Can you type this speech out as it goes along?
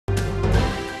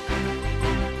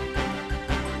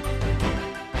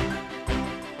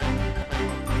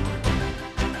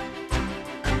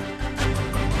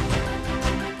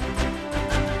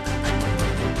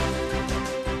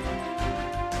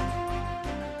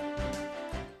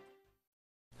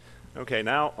Okay,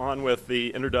 now on with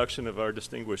the introduction of our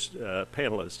distinguished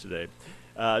panelists today.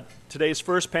 Today's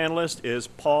first panelist is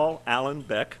Paul Allen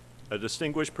Beck, a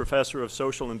distinguished professor of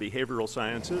social and behavioral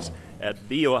sciences at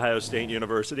The Ohio State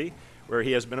University, where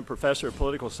he has been a professor of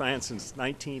political science since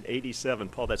 1987.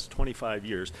 Paul, that's 25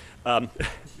 years. I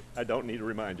don't need to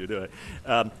remind you, do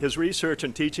I? His research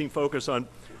and teaching focus on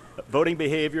voting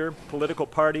behavior, political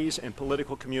parties, and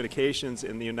political communications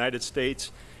in the United States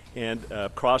and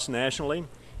cross-nationally.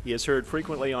 He is heard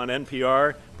frequently on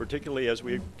NPR, particularly as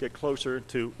we get closer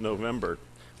to November.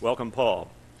 Welcome, Paul.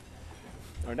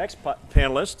 Our next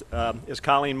panelist is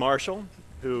Colleen Marshall,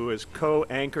 who is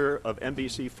co-anchor of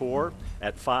NBC4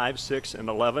 at 5, 6, and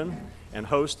 11, and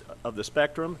host of The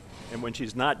Spectrum. And when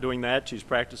she's not doing that, she's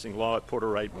practicing law at Porter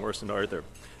Wright Morrison Arthur,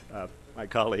 my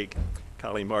colleague,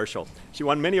 Colleen Marshall. She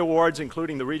won many awards,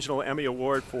 including the Regional Emmy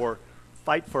Award for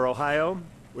Fight for Ohio,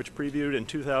 which previewed in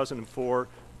 2004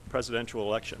 presidential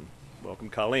election. Welcome,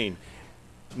 Colleen.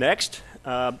 Next,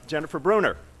 Jennifer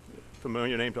Bruner.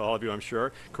 Familiar name to all of you, I'm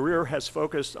sure. Career has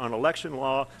focused on election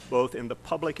law, both in the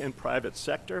public and private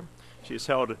sector. She's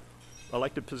held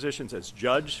elected positions as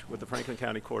judge with the Franklin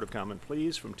County Court of Common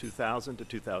Pleas from 2000 to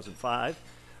 2005,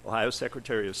 Ohio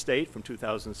Secretary of State from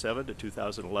 2007 to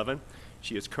 2011.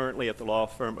 She is currently at the law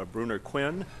firm of Bruner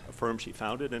Quinn, a firm she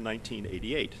founded in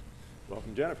 1988.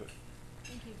 Welcome, Jennifer.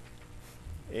 Thank you.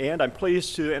 And I'm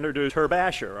pleased to introduce Herb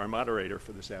Asher, our moderator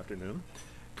for this afternoon.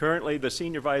 Currently the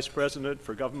Senior Vice President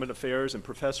for Government Affairs and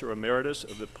Professor Emeritus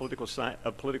of the Political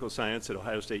Science at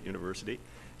Ohio State University.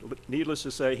 Needless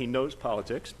to say, he knows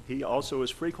politics. He also is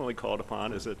frequently called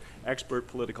upon as an expert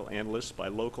political analyst by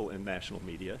local and national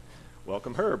media.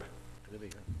 Welcome, Herb. Good to be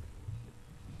here.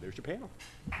 There's your panel.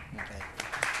 Okay.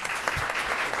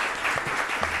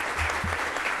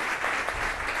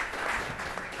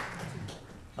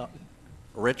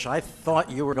 Rich, I thought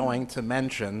you were going to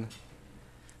mention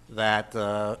that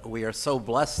we are so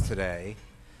blessed today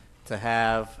to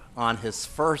have, on his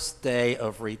first day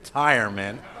of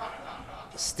retirement,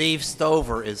 Steve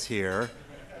Stover is here,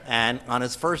 and on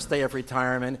his first day of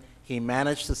retirement, he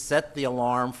managed to set the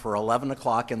alarm for 11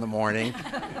 o'clock in the morning,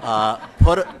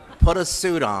 put a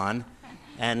suit on,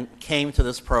 and came to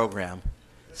this program.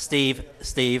 Steve,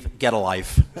 get a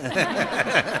life.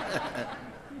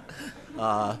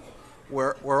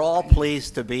 We're all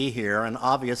pleased to be here, and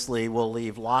obviously we'll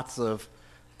leave lots of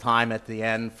time at the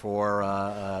end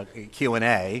for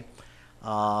Q&A.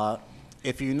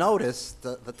 If you notice,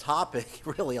 the topic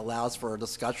really allows for a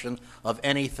discussion of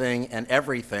anything and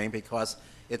everything because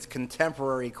it's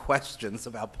contemporary questions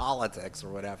about politics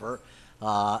or whatever.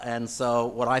 And so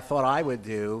what I thought I would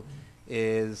do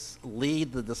is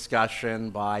lead the discussion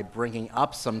by bringing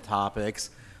up some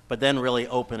topics, but then really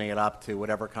opening it up to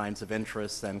whatever kinds of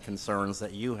interests and concerns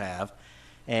that you have.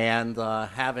 And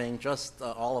having just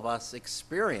all of us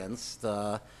experienced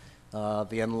the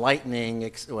enlightening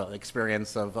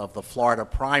experience of the Florida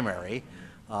primary.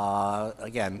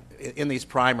 Again, in these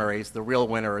primaries, the real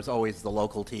winner is always the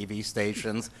local TV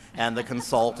stations and the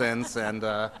consultants. And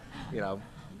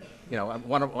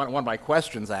one of my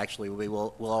questions actually will be,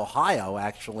 will Ohio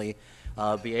actually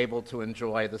be able to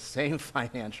enjoy the same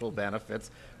financial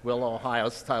benefits? Will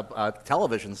Ohio's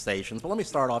television stations? But let me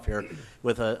start off here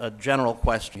with a general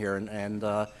question here, and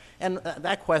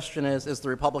that question is the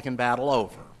Republican battle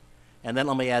over? And then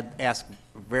let me ask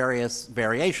various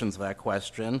variations of that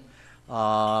question.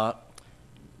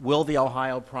 Will the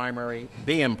Ohio primary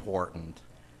be important?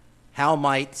 How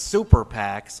might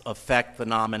SuperPacs affect the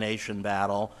nomination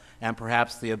battle and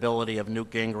perhaps the ability of Newt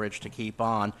Gingrich to keep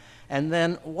on? And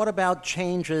then what about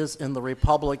changes in the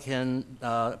Republican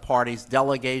Party's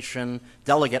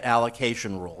delegate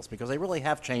allocation rules? Because they really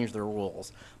have changed their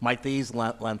rules. Might these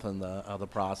lengthen the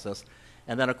process?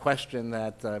 And then a question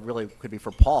that really could be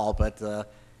for Paul, but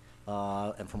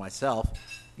and for myself,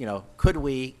 could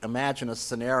we imagine a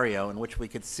scenario in which we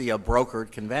could see a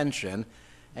brokered convention?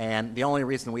 And the only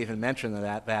reason we even mention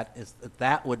that is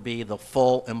that would be the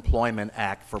full employment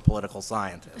act for political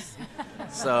scientists.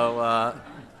 So,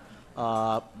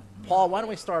 Paul, why don't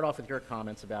we start off with your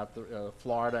comments about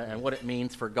Florida and what it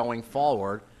means for going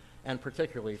forward, and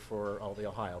particularly for the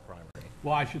Ohio primary?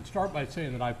 Well, I should start by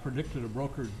saying that I've predicted a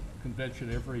brokered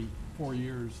convention every 4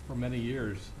 years for many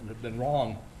years and have been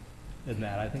wrong in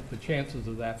that. I think the chances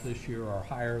of that this year are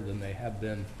higher than they have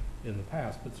been in the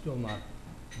past, but still not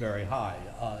very high.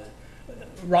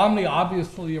 Romney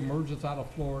obviously emerges out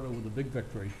of Florida with a big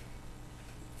victory.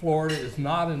 Florida is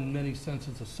not in many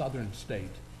senses a southern state.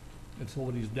 And so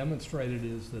what he's demonstrated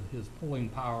is that his pulling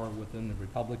power within the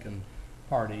Republican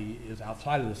Party is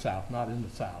outside of the South, not in the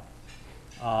South.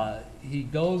 He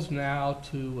goes now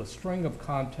to a string of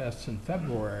contests in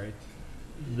February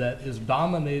that is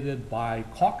dominated by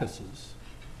caucuses,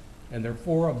 and there are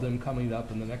 4 of them coming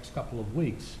up in the next couple of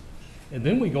weeks. And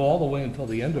then we go all the way until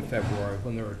the end of February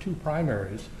when there are 2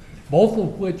 primaries, both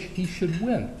of which he should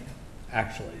win,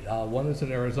 actually. One is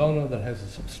in Arizona that has a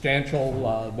substantial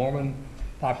Mormon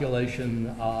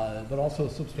population, but also a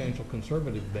substantial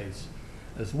conservative base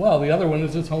as well. The other one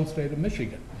is his home state of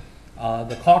Michigan.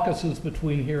 The caucuses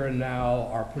between here and now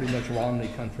are pretty much Romney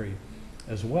country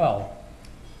as well.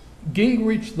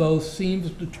 Gingrich, though,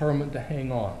 seems determined to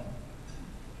hang on,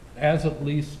 as at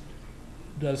least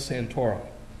does Santorum.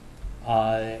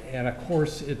 And of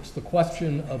course, it's the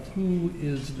question of who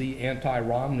is the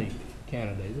anti-Romney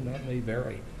candidate, and that may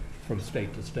vary from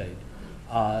state to state.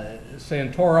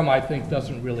 Santorum, I think,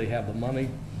 doesn't really have the money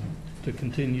to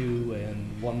continue,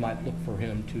 and one might look for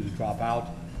him to drop out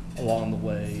along the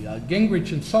way.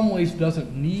 Gingrich, in some ways,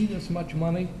 doesn't need as much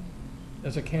money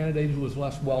as a candidate who is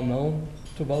less well known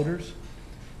to voters,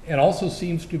 and also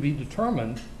seems to be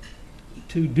determined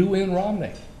to do in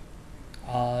Romney.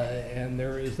 And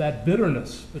there is that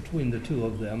bitterness between the 2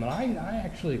 of them, and I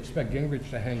actually expect Gingrich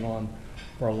to hang on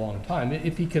for a long time.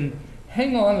 If he can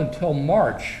hang on until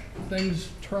March, things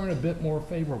turn a bit more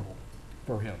favorable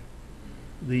for him.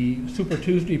 The Super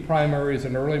Tuesday primaries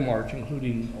in early March,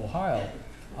 including Ohio,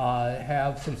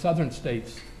 have some southern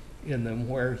states in them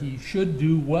where he should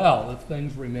do well if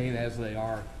things remain as they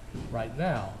are right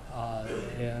now.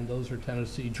 And those are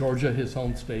Tennessee, Georgia, his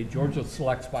home state. Georgia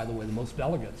selects, by the way, the most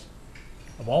delegates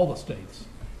of all the states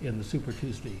in the Super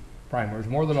Tuesday primaries,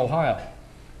 more than Ohio.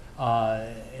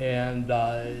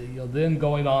 Then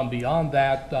going on beyond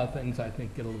that, things I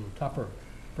think get a little tougher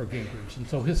for Gingrich. And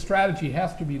so his strategy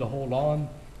has to be to hold on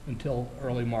until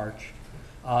early March.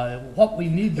 What we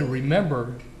need to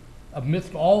remember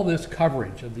amidst all this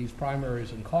coverage of these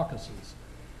primaries and caucuses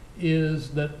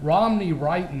is that Romney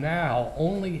right now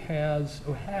only has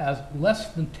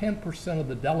less than 10% of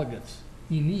the delegates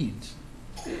he needs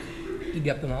to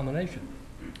get the nomination.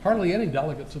 Hardly any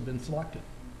delegates have been selected.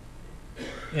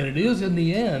 And it is, in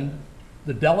the end,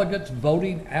 the delegates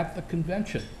voting at the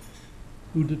convention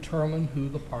who determine who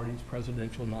the party's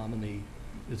presidential nominee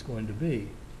is going to be.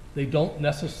 They don't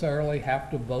necessarily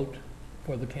have to vote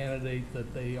for the candidate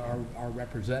that they are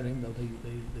representing, though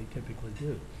they typically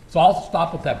do. So I'll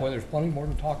stop at that point. There's plenty more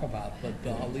to talk about, but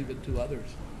I'll leave it to others.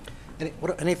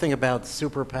 Anything about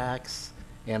super PACs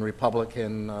and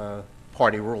Republican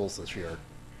Party rules this year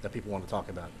that people want to talk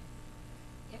about?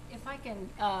 If I can,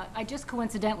 I just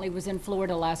coincidentally was in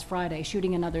Florida last Friday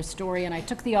shooting another story, and I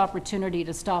took the opportunity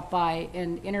to stop by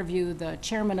and interview the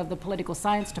chairman of the political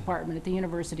science department at the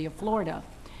University of Florida.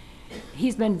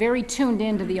 He's been very tuned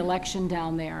into the election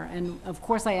down there, and of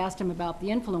course I asked him about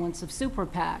the influence of super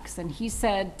PACs, and he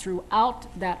said throughout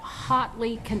that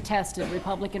hotly contested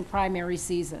Republican primary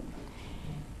season,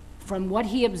 from what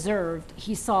he observed,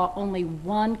 he saw only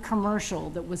one commercial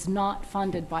that was not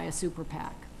funded by a super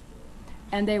PAC.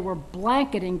 And they were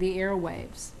blanketing the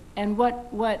airwaves. And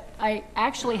what I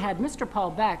actually had Mr.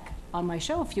 Paul Beck on my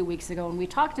show a few weeks ago, and we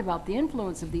talked about the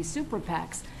influence of these super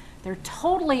PACs. They're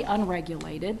totally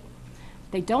unregulated.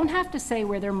 They don't have to say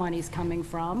where their money's coming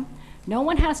from. No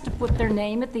one has to put their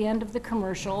name at the end of the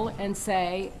commercial and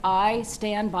say, I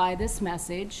stand by this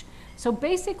message. So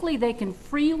basically they can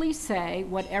freely say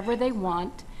whatever they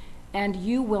want, and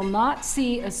you will not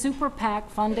see a super PAC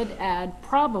funded ad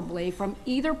probably from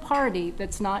either party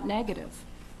that's not negative.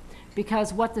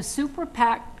 Because what the super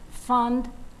PAC fund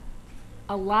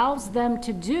allows them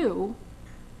to do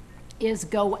is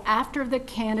go after the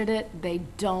candidate they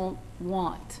don't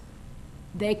want.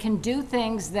 They can do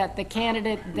things that the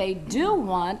candidate they do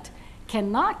want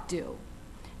cannot do.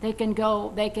 They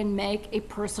can make a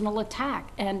personal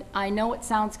attack. And I know it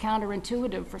sounds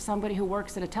counterintuitive for somebody who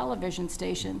works at a television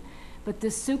station, but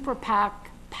this super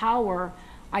PAC power,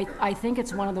 I think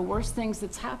it's one of the worst things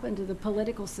that's happened to the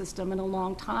political system in a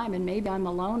long time, and maybe I'm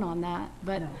alone on that.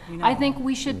 But I think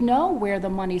we should know where the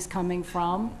money's coming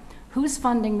from, who's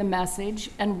funding the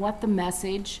message, and what the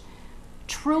message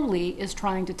truly is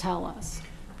trying to tell us.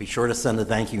 Be sure to send a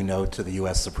thank you note to the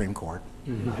U.S. Supreme Court.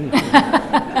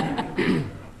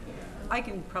 I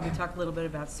can probably talk a little bit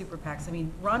about super PACs. I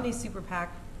mean, Romney's super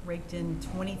PAC raked in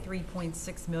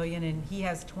 $23.6 million, and he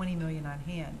has $20 million on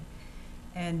hand.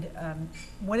 And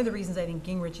one of the reasons I think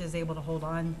Gingrich is able to hold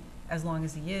on as long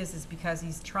as he is because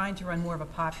he's trying to run more of a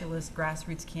populist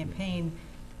grassroots campaign,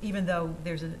 even though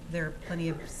there are plenty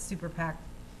of super PAC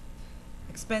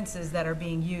expenses that are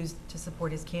being used to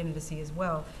support his candidacy as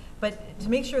well. But to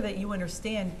make sure that you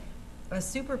understand, a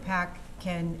super PAC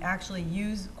can actually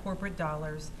use corporate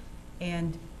dollars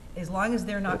And as long as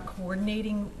they're not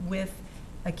coordinating with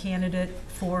a candidate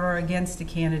for or against a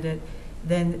candidate,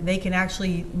 then they can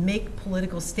actually make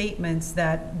political statements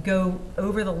that go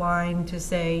over the line to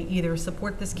say either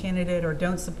support this candidate or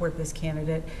don't support this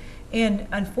candidate. And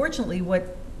unfortunately,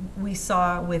 what we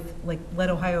saw with like Let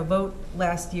Ohio Vote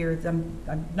last year,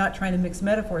 I'm not trying to mix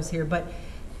metaphors here, but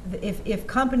if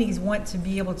companies want to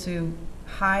be able to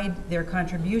hide their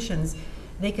contributions,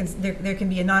 there can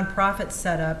be a nonprofit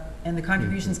set up, and the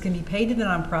contributions can be paid to the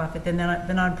nonprofit, then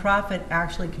the nonprofit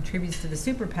actually contributes to the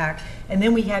super PAC, and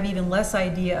then we have even less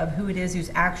idea of who it is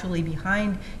who's actually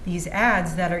behind these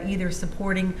ads that are either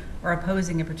supporting or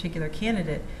opposing a particular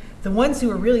candidate. The ones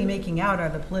who are really making out are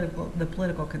the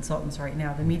political consultants right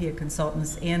now, the media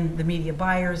consultants and the media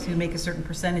buyers who make a certain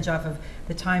percentage off of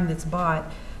the time that's bought.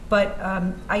 But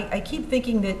I keep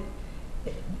thinking that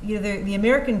the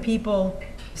American people,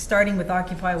 starting with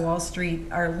Occupy Wall Street,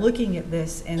 are looking at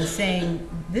this and saying,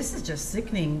 this is just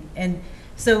sickening. And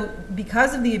so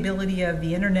because of the ability of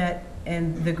the internet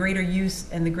and the greater use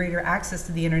and the greater access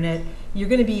to the internet, you're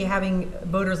going to be having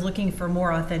voters looking for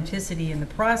more authenticity in the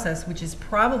process, which is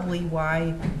probably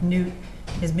why Newt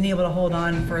has been able to hold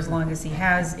on for as long as he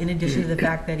has, in addition to the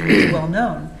fact that he's well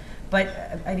known. But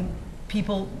I think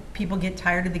people get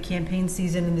tired of the campaign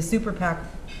season, and the super PAC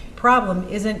problem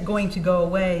isn't going to go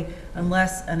away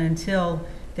unless and until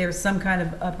there's some kind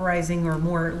of uprising, or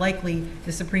more likely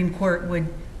the Supreme Court would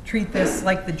treat this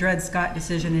like the Dred Scott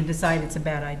decision and decide it's a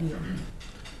bad idea.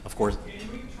 Of course.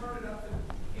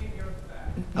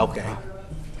 Okay.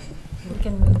 We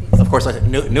can move these. Of course,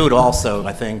 Newt also,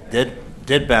 I think,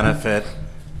 did benefit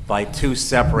by 2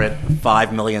 separate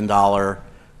 $5 million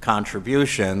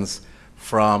contributions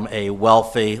from a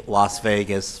wealthy Las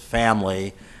Vegas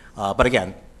family. But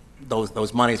again,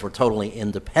 those monies were totally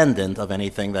independent of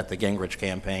anything that the Gingrich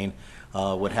campaign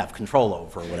would have control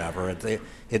over or whatever.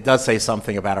 It does say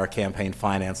something about our campaign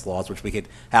finance laws, which we could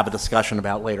have a discussion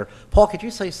about later. Paul, could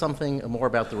you say something more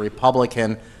about the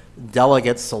Republican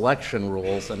delegate selection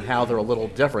rules and how they're a little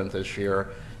different this year,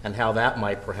 and how that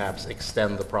might perhaps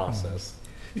extend the process?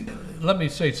 Let me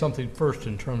say something first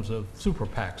in terms of super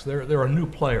PACs. They're a new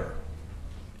player.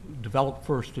 Developed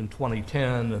first in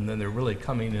 2010, and then they're really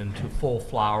coming into full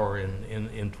flower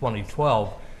in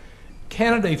 2012.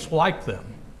 Candidates like them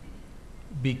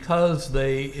because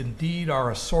they indeed are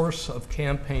a source of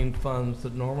campaign funds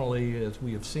that normally, as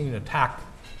we have seen, attack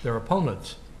their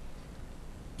opponents.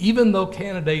 Even though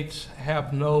candidates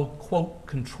have no, quote,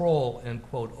 control, end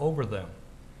quote, over them,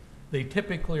 they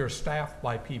typically are staffed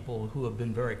by people who have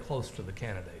been very close to the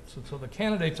candidates. And so the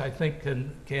candidates, I think,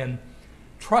 can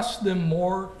trust them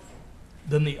more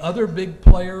than the other big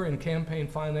player in campaign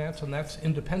finance, and that's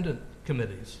independent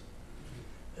committees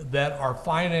that are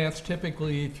financed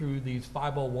typically through these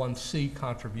 501c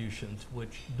contributions,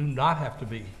 which do not have to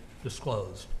be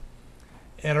disclosed,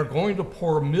 and are going to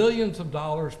pour millions of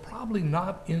dollars, probably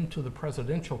not into the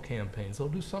presidential campaigns. They'll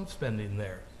do some spending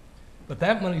there, but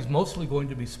that money is mostly going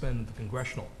to be spent in the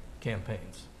congressional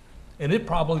campaigns, and it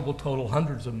probably will total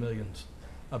hundreds of millions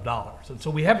of dollars. And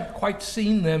so we haven't quite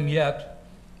seen them yet.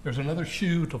 There's another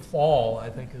shoe to fall, I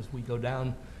think, as we go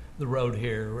down the road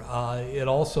here. It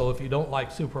also, if you don't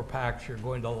like super PACs, you're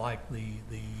going to like the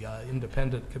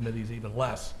independent committees even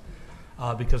less,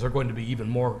 because they're going to be even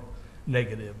more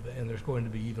negative, and there's going to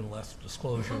be even less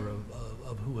disclosure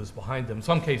of who is behind them. In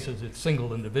some cases, it's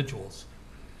single individuals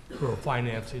who are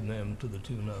financing them to the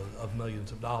tune of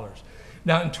millions of dollars.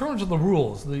 Now, in terms of the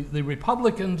rules, the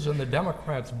Republicans and the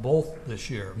Democrats both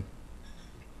this year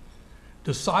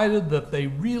decided that they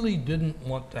really didn't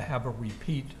want to have a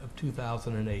repeat of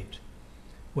 2008.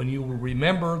 When you will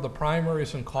remember, the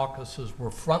primaries and caucuses were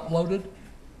front-loaded.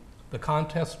 The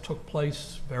contest took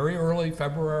place very early,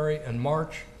 February and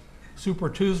March. Super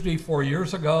Tuesday 4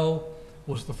 years ago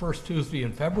was the first Tuesday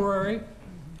in February.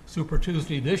 Super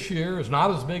Tuesday this year is not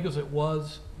as big as it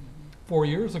was 4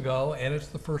 years ago, and it's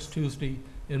the first Tuesday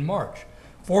in March.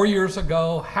 4 years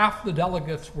ago, half the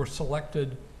delegates were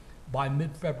selected by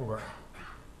mid-February.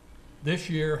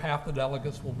 This year, half the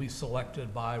delegates will be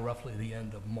selected by roughly the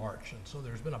end of March. And so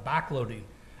there's been a backloading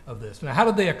of this. Now, how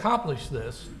did they accomplish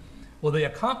this? Well, they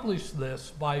accomplished this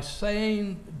by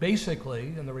saying,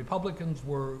 basically, and the Republicans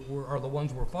are the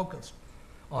ones we're focused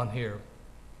on here,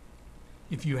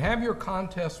 if you have your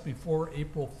contest before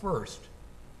April 1st,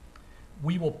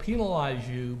 we will penalize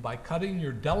you by cutting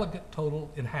your delegate total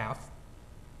in half.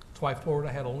 That's why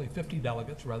Florida had only 50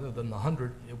 delegates rather than the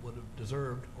 100 it would have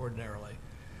deserved ordinarily.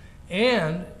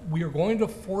 And we are going to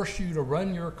force you to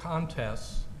run your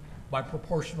contests by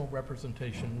proportional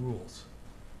representation rules.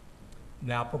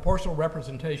 Now, proportional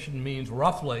representation means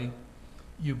roughly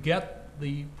you get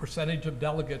the percentage of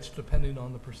delegates depending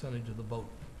on the percentage of the vote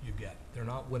you get. They're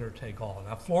not winner take all.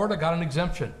 Now, Florida got an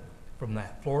exemption from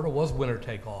that. Florida was winner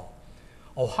take all.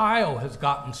 Ohio has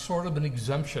gotten sort of an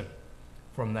exemption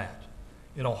from that.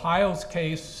 In Ohio's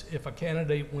case, if a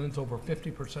candidate wins over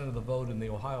 50% of the vote in the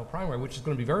Ohio primary, which is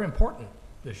going to be very important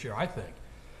this year, I think,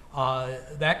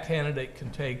 that candidate can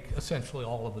take essentially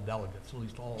all of the delegates, at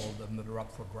least all of them that are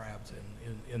up for grabs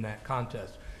in that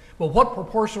contest. But what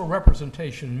proportional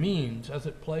representation means as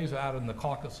it plays out in the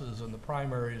caucuses and the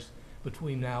primaries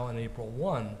between now and April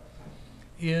 1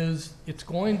 is it's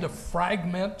going to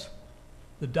fragment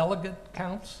the delegate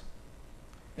counts,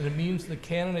 and it means the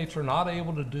candidates are not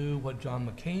able to do what John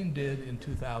McCain did in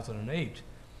 2008,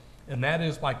 and that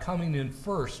is by coming in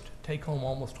first, take home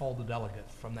almost all the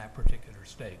delegates from that particular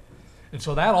state. And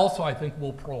so that also, I think,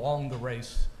 will prolong the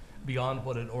race beyond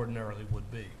what it ordinarily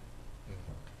would be.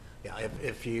 Yeah,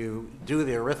 if you do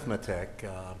the arithmetic,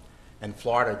 and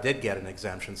Florida did get an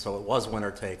exemption, so it was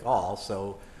winner take all,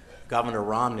 so Governor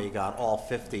Romney got all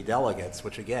 50 delegates,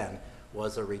 which again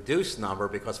was a reduced number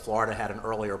because Florida had an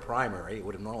earlier primary. It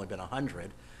would have normally been 100,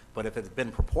 but if it had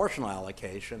been proportional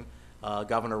allocation,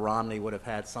 Governor Romney would have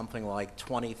had something like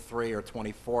 23 or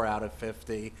 24 out of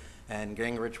 50, and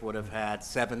Gingrich would have had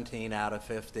 17 out of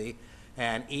 50.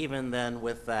 And even then,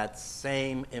 with that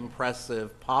same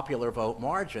impressive popular vote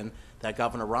margin that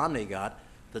Governor Romney got,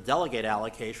 the delegate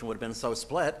allocation would have been so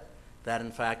split that,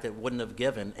 in fact, it wouldn't have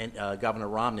given Governor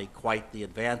Romney quite the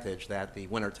advantage that the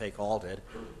winner-take-all did.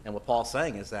 And what Paul's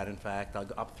saying is that, in fact,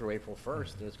 up through April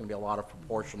 1st, there's going to be a lot of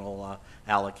proportional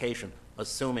allocation,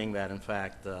 assuming that, in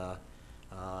fact,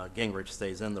 Gingrich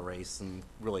stays in the race and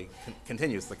really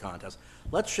continues the contest.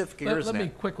 Let's shift gears now. Let me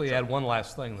quickly add one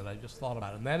last thing that I just thought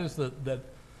about, and that is that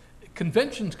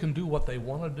conventions can do what they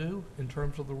want to do in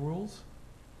terms of the rules.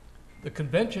 The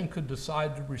convention could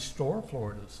decide to restore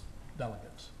Florida's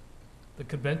delegates. The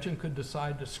convention could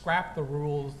decide to scrap the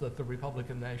rules that the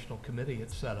Republican National Committee had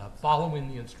set up following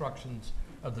the instructions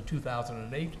of the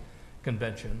 2008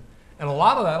 convention. And a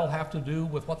lot of that will have to do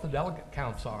with what the delegate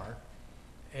counts are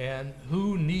and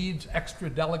who needs extra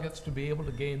delegates to be able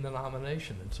to gain the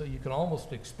nomination. And so you can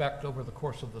almost expect over the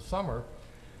course of the summer,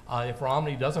 if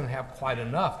Romney doesn't have quite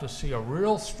enough, to see a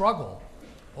real struggle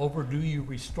over do you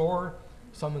restore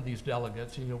some of these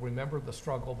delegates. And you'll remember the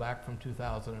struggle back from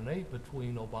 2008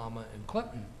 between Obama and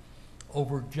Clinton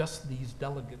over just these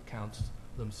delegate counts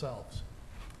themselves.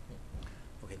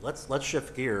 Okay, let's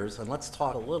shift gears and let's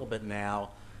talk a little bit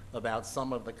now about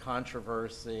some of the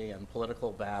controversy and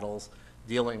political battles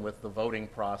dealing with the voting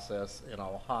process in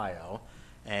Ohio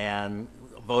and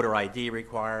voter ID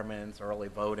requirements, early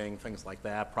voting, things like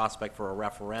that, prospect for a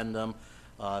referendum.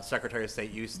 Secretary of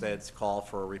State Eusted's call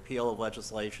for a repeal of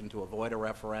legislation to avoid a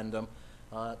referendum.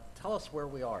 Tell us where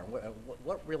we are.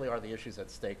 What really are the issues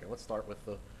at stake here? Let's start with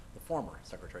the former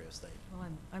Secretary of State. Well,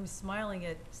 I'm smiling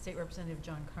at State Representative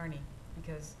John Carney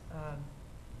because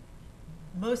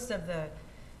most of the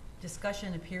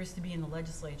discussion appears to be in the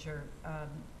legislature.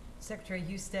 Secretary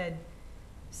Eusted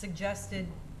suggested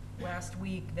last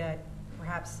week that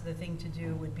perhaps the thing to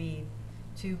do would be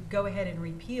to go ahead and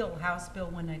repeal House Bill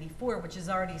 194, which is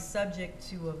already subject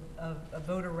to a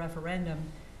voter referendum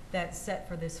that's set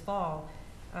for this fall.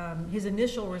 His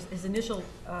initial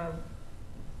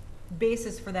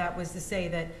basis for that was to say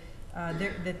that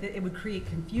that it would create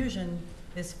confusion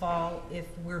this fall if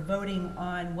we're voting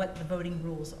on what the voting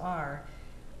rules are.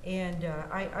 And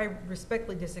I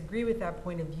respectfully disagree with that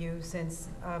point of view, since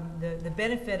the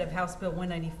benefit of House Bill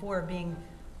 194 being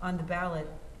on the ballot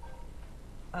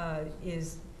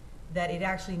is that it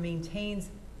actually maintains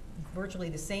virtually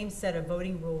the same set of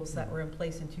voting rules that were in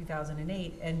place in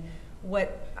 2008. And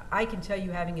what I can tell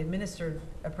you, having administered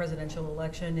a presidential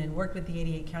election and worked with the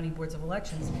 88 county boards of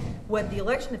elections, what the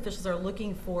election officials are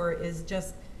looking for is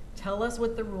just tell us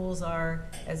what the rules are.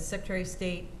 As Secretary of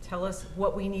State, tell us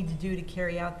what we need to do to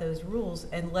carry out those rules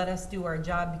and let us do our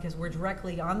job, because we're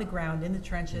directly on the ground in the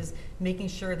trenches, making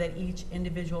sure that each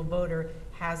individual voter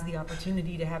has the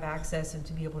opportunity to have access and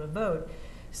to be able to vote.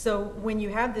 So when you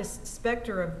have this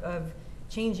specter of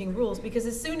changing rules, because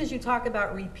as soon as you talk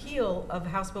about repeal of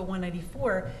House Bill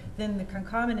 194, then the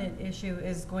concomitant issue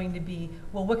is going to be,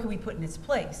 well, what can we put in its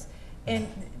place? And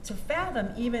to fathom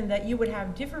even that you would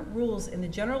have different rules in the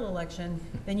general election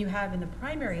than you have in the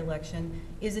primary election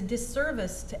is a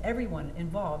disservice to everyone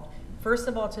involved. First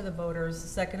of all, to the voters,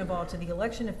 second of all, to the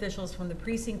election officials, from the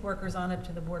precinct workers on up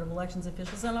to the Board of Elections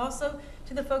officials, and also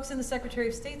to the folks in the Secretary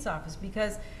of State's office,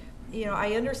 because, you know,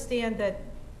 I understand that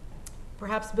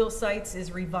perhaps Bill Seitz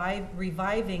is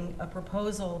reviving a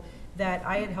proposal that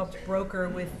I had helped broker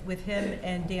with him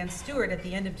and Dan Stewart at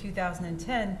the end of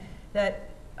 2010, that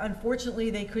unfortunately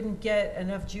they couldn't get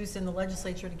enough juice in the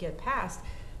legislature to get passed.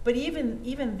 But even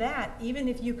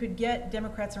if you could get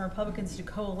Democrats and Republicans to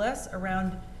coalesce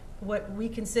around what we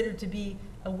consider to be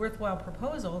a worthwhile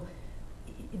proposal,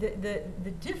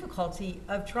 the difficulty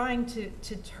of trying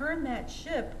to turn that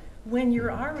ship when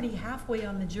you're already halfway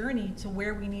on the journey to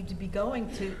where we need to be going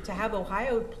to have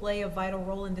Ohio play a vital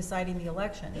role in deciding the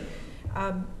election.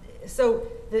 So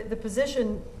the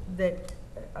position that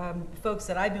folks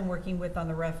that I've been working with on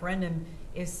the referendum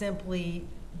is simply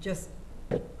just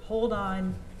hold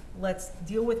on, let's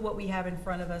deal with what we have in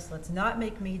front of us, let's not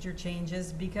make major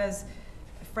changes, because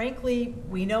frankly,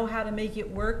 we know how to make it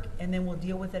work, and then we'll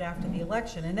deal with it after the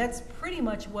election. And that's pretty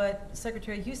much what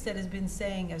Secretary Husted has been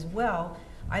saying as well.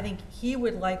 I think he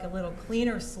would like a little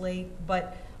cleaner slate,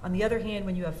 but on the other hand,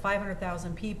 when you have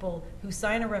 500,000 people who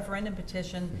sign a referendum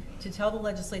petition to tell the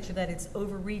legislature that it's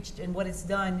overreached and what it's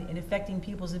done in affecting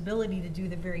people's ability to do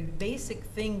the very basic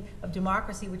thing of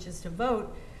democracy, which is to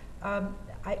vote,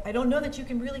 I don't know that you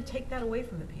can really take that away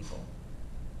from the people.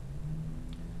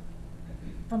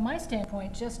 From my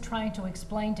standpoint, just trying to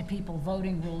explain to people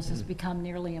voting rules has become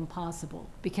nearly impossible,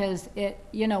 because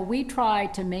we try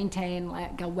to maintain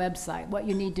like a website, what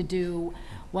you need to do,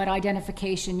 what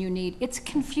identification you need. It's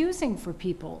confusing for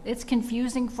people. It's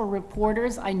confusing for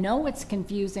reporters. I know it's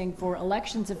confusing for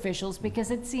elections officials because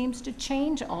it seems to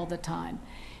change all the time.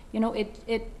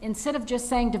 Instead of just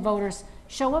saying to voters,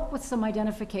 show up with some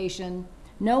identification,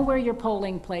 know where your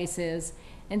polling place is,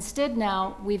 instead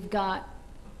now we've got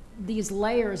these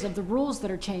layers of the rules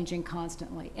that are changing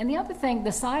constantly. And the other thing,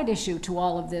 the side issue to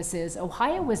all of this is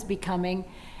Ohio is becoming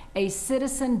a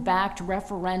citizen-backed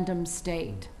referendum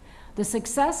state. The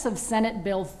success of Senate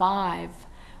Bill 5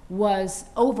 was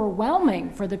overwhelming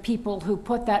for the people who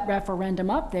put that referendum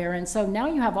up there. And so now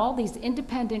you have all these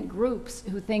independent groups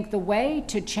who think the way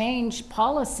to change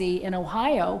policy in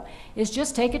Ohio is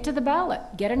just take it to the ballot,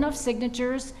 get enough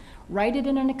signatures, write it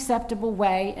in an acceptable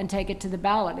way, and take it to the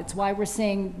ballot. It's why we're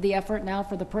seeing the effort now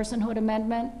for the personhood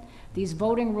amendment, these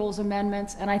voting rules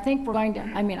amendments, and I think we're going to,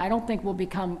 I don't think we'll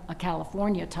become a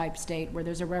California type state where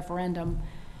there's a referendum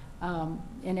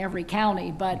in every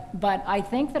county, but I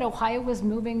think that Ohio is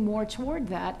moving more toward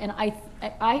that, and I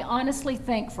honestly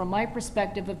think, from my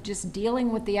perspective of just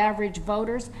dealing with the average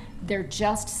voters, they're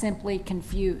just simply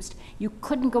confused. You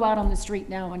couldn't go out on the street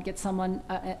now and get someone,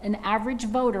 an average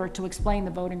voter, to explain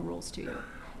the voting rules to you,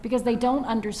 because they don't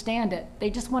understand it.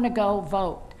 They just want to go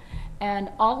vote. And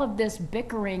all of this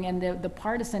bickering and the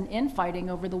partisan infighting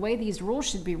over the way these rules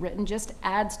should be written just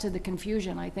adds to the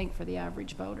confusion, I think, for the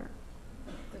average voter.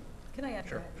 Can I add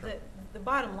Sure, to that? The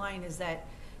bottom line is that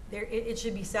it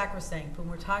should be sacrosanct. When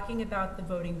we're talking about the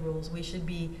voting rules, we should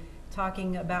be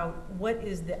talking about what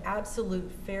is the absolute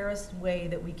fairest way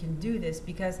that we can do this,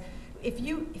 because if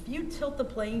you tilt the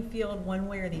playing field one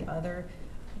way or the other,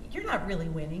 you're not really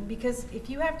winning, because if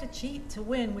you have to cheat to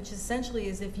win, which essentially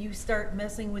is if you start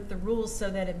messing with the rules so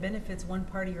that it benefits one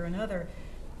party or another,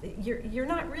 you're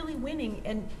not really winning.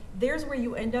 And there's where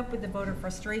you end up with the voter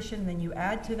frustration. Then you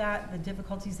add to that the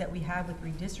difficulties that we have with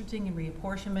redistricting and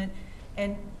reapportionment,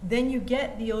 and then you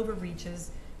get the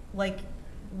overreaches, like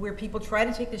where people try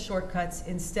to take the shortcuts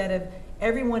instead of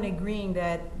everyone agreeing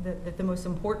that the most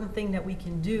important thing that we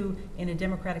can do in a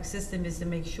democratic system is to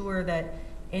make sure that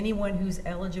anyone who's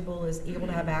eligible is able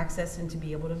to have access and to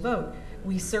be able to vote.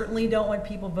 We certainly don't want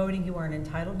people voting who aren't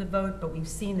entitled to vote, but we've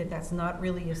seen that that's not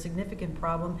really a significant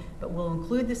problem, but we'll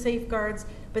include the safeguards.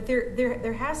 But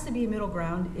there has to be a middle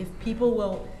ground. If people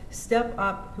will step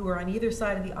up who are on either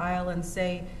side of the aisle and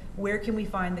say, where can we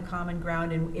find the common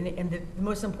ground? And the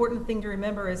most important thing to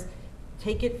remember is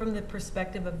take it from the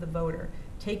perspective of the voter.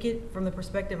 Take it from the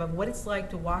perspective of what it's like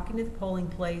to walk into the polling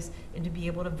place and to be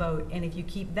able to vote. And if you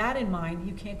keep that in mind,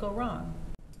 you can't go wrong.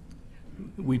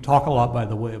 We talk a lot, by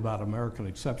the way, about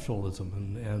American exceptionalism,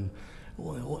 and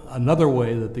another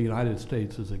way that the United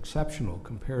States is exceptional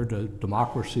compared to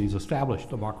democracies, established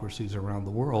democracies around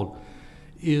the world,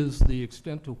 is the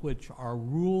extent to which our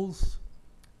rules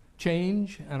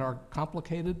change and are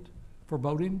complicated for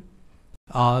voting.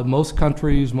 Most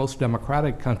countries, most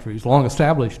democratic countries,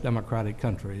 long-established democratic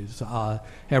countries,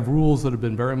 have rules that have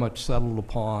been very much settled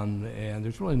upon, and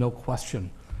there's really no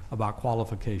question about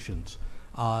qualifications.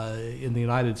 In the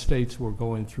United States, we're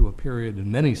going through a period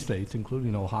in many states,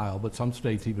 including Ohio, but some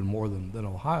states even more than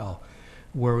Ohio,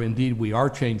 where indeed we are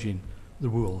changing the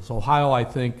rules. Ohio, I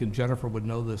think, and Jennifer would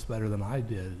know this better than I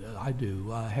do,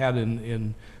 had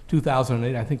in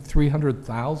 2008, I think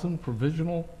 300,000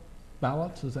 provisional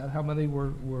ballots? Is that how many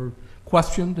were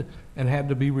questioned and had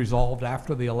to be resolved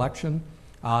after the election?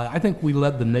 I think we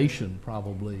led the nation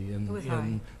probably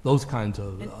in those kinds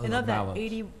of And of that, ballots.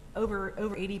 over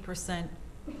 80%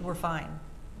 were fine,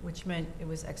 which meant it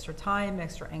was extra time,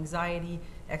 extra anxiety,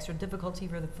 extra difficulty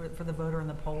for the voter and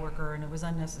the poll worker, and it was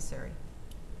unnecessary.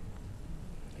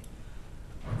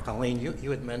 Colleen,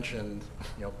 you had mentioned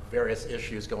various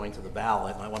issues going to the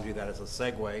ballot, and I want to do that as a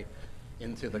segue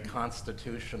into the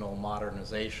Constitutional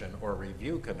Modernization or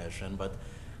Review Commission, but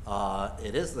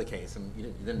it is the case, and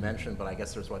you didn't mention, but I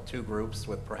guess there's two groups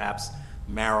with perhaps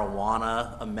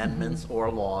marijuana amendments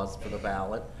or laws for the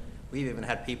ballot. We've even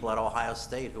had people at Ohio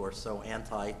State who are so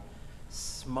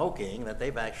anti-smoking that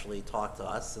they've actually talked to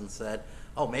us and said,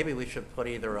 oh, maybe we should put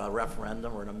either a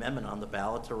referendum or an amendment on the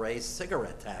ballot to raise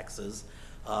cigarette taxes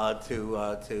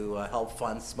to help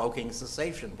fund smoking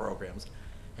cessation programs.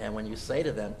 And when you say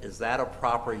to them, is that a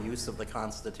proper use of the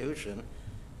Constitution?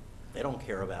 They don't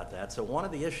care about that. So one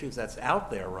of the issues that's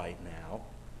out there right now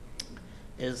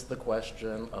is the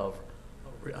question of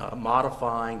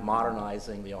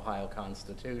modernizing the Ohio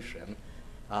Constitution.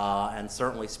 And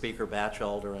certainly Speaker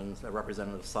Batchelder and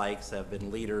Representative Sykes have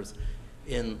been leaders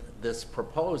in this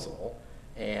proposal.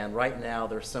 And right now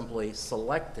they're simply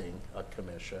selecting a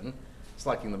commission,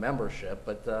 selecting the membership.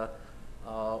 But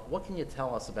what can you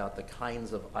tell us about the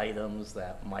kinds of items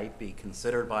that might be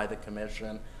considered by the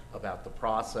commission, about the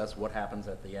process, what happens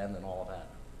at the end, and all of that?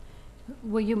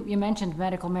 Well, you mentioned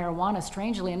medical marijuana.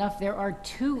 Strangely enough, there are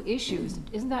two issues.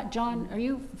 Isn't that, John, are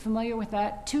you familiar with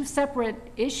that? Two separate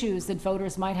issues that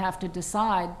voters might have to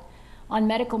decide on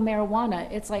medical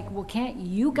marijuana. It's like, well, can't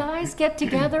you guys get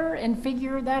together and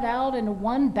figure that out in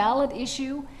one ballot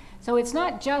issue? So it's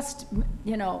not just,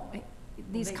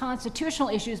 these constitutional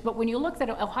issues, but when you look at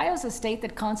Ohio's a state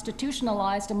that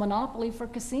constitutionalized a monopoly for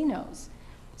casinos.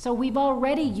 So we've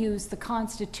already used the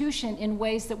Constitution in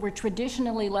ways that were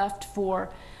traditionally left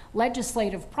for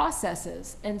legislative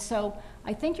processes. And so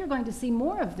I think you're going to see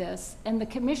more of this. And the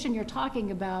commission you're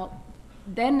talking about,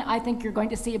 then I think you're going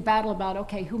to see a battle about,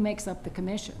 okay, who makes up the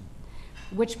commission?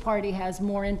 Which party has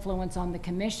more influence on the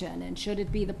commission? And should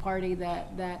it be the party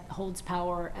that holds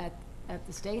power at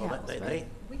the State House?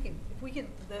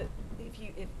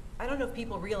 I don't know if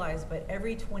people realize, but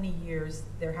every 20 years,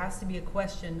 there has to be a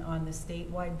question on the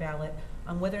statewide ballot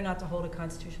on whether or not to hold a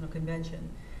constitutional convention.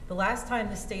 The last time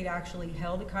the state actually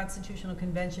held a constitutional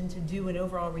convention to do an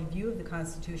overall review of the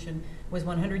Constitution was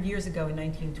 100 years ago in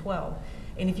 1912.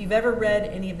 And if you've ever read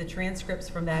any of the transcripts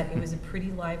from that, it was a pretty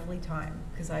lively time,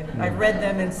 because I've read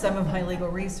them in some of my legal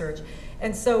research.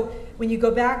 And so when you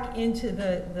go back into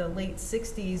the late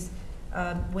 60s,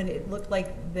 when it looked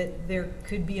like that there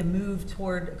could be a move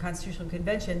toward a constitutional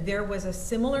convention, there was a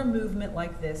similar movement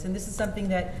like this. And this is something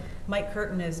that Mike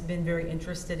Curtin has been very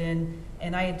interested in,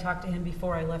 and I had talked to him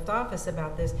before I left office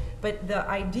about this. But the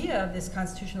idea of this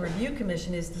Constitutional Review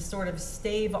Commission is to sort of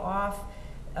stave off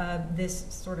this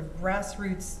sort of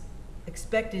grassroots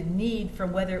expected need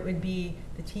from whether it would be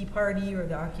the Tea Party or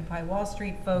the Occupy Wall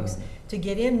Street folks to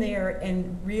get in there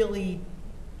and really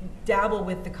dabble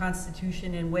with the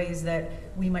Constitution in ways that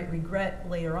we might regret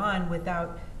later on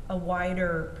without a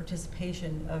wider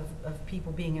participation of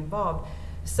people being involved.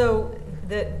 So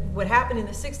what happened in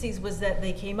the 60s was that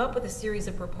they came up with a series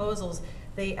of proposals.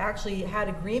 They actually had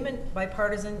agreement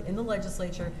bipartisan in the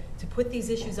legislature to put these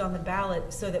issues on the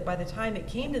ballot so that by the time it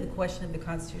came to the question of the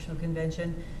Constitutional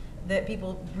Convention, that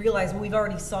people realize, well, we've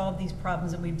already solved these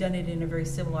problems and we've done it in a very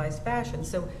civilized fashion.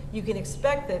 So you can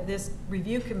expect that this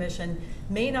review commission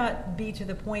may not be to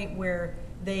the point where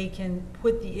they can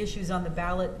put the issues on the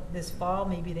ballot this fall.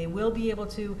 Maybe they will be able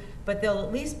to, but they'll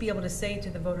at least be able to say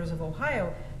to the voters of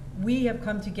Ohio, we have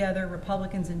come together,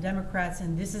 Republicans and Democrats,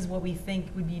 and this is what we think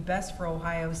would be best for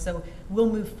Ohio. So we'll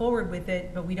move forward with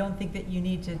it, but we don't think that you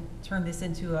need to turn this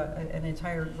into an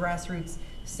entire grassroots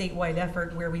statewide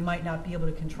effort where we might not be able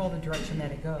to control the direction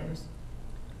that it goes.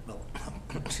 Well,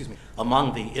 excuse me.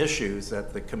 Among the issues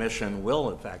that the commission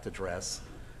will in fact address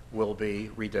will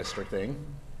be redistricting.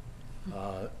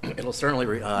 It'll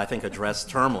certainly, I think, address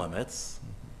term limits.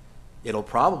 It'll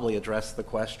probably address the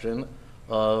question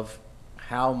of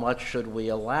how much should we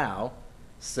allow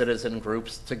citizen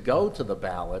groups to go to the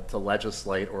ballot to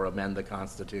legislate or amend the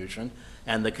Constitution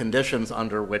and the conditions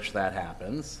under which that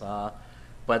happens.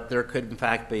 But there could, in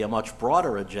fact, be a much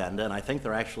broader agenda, and I think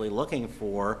they're actually looking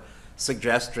for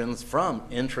suggestions from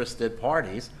interested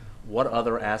parties what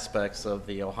other aspects of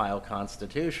the Ohio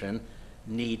Constitution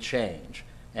need change.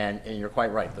 And you're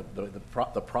quite right.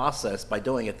 The process, by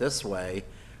doing it this way,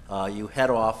 you head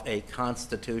off a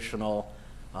constitutional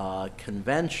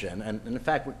convention, and in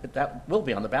fact, that will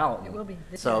be on the ballot. It will be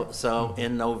this So, year. so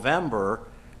in November,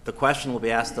 the question will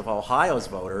be asked of Ohio's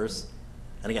voters,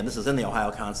 and again, this is in the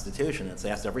Ohio Constitution, it's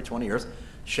asked every 20 years,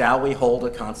 shall we hold a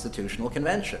constitutional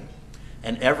convention?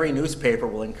 And every newspaper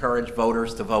will encourage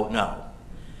voters to vote no.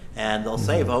 And they'll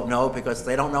say vote no because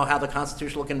they don't know how the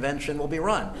Constitutional Convention will be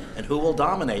run and who will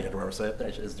dominate it. Or as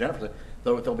Jennifer said,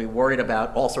 they'll be worried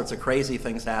about all sorts of crazy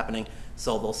things happening,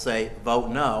 so they'll say vote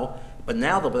no. But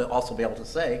now they'll also be able to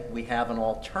say we have an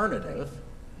alternative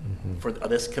for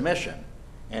this commission,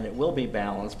 and it will be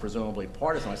balanced, presumably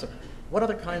partisan. So what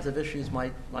other kinds of issues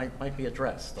might be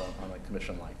addressed on a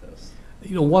commission like this?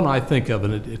 You know, one I think of,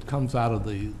 and it comes out of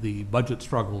the budget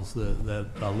struggles that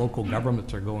local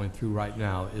governments are going through right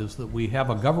now, is that we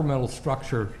have a governmental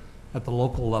structure at the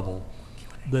local level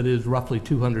that is roughly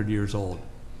 200 years old.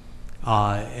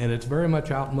 And it's very much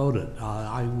outmoded.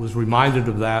 I was reminded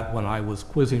of that when I was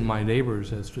quizzing my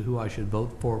neighbors as to who I should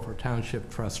vote for township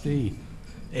trustee.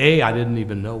 A, I didn't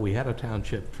even know we had a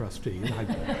township trustee.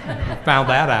 I found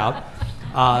that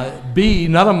out. B,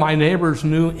 none of my neighbors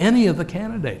knew any of the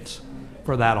candidates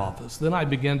for that office. Then I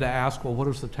began to ask, well, what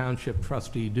does the township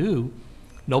trustee do?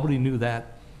 Nobody knew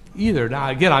that either. Now,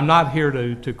 again, I'm not here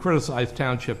to criticize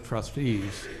township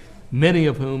trustees, many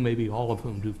of whom, maybe all of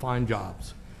whom, do fine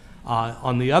jobs.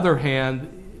 On the other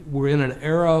hand, we're in an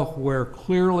era where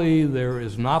clearly there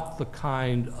is not the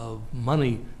kind of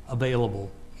money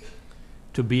available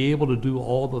to be able to do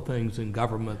all the things in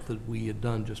government that we had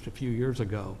done just a few years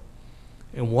ago.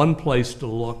 And one place to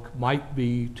look might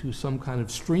be to some kind of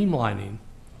streamlining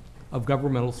of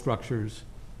governmental structures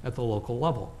at the local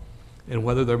level, and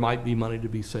whether there might be money to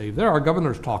be saved. Our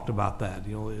governors talked about that,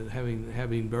 you know,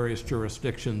 having various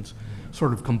jurisdictions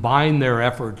sort of combine their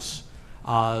efforts,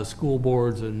 school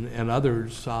boards and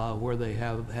others where they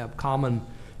have common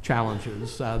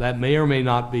challenges. That may or may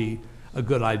not be a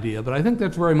good idea, but I think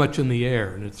that's very much in the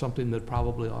air, and it's something that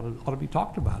probably ought to be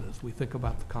talked about as we think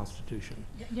about the Constitution.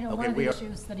 You know, one of the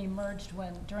issues that emerged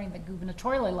during the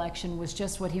gubernatorial election was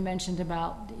just what he mentioned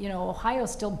about, you know, Ohio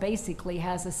still basically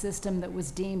has a system that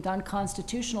was deemed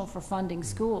unconstitutional for funding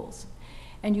schools.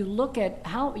 And you look at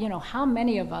how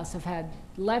many of us have had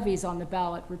levies on the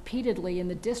ballot repeatedly in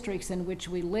the districts in which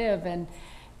we live,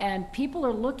 and people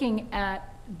are looking at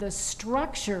the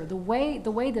structure, the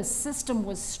way the system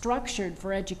was structured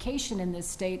for education in this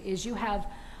state is you have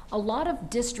a lot of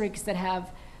districts that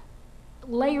have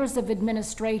layers of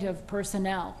administrative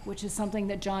personnel, which is something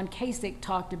that John Kasich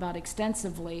talked about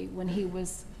extensively when he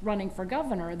was running for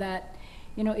governor, that,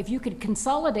 you know, if you could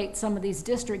consolidate some of these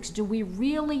districts, do we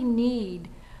really need,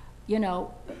 you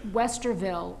know,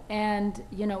 Westerville and,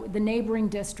 you know, the neighboring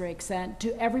districts, and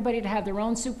to everybody to have their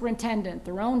own superintendent,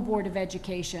 their own board of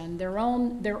education, their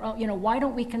own, you know, why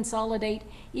don't we consolidate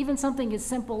even something as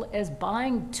simple as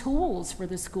buying tools for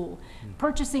the school,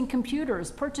 purchasing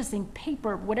computers, purchasing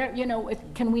paper, whatever, you know,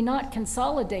 can we not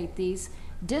consolidate these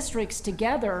districts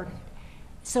together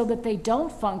so that they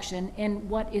don't function in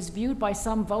what is viewed by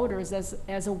some voters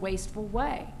as a wasteful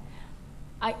way?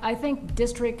 I think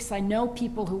districts, I know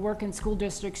people who work in school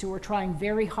districts who are trying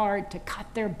very hard to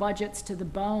cut their budgets to the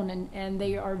bone, and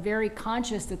they are very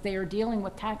conscious that they are dealing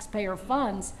with taxpayer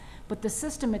funds, but the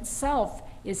system itself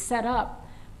is set up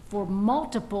for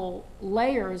multiple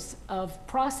layers of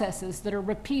processes that are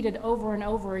repeated over and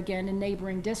over again in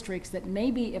neighboring districts, that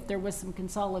maybe if there was some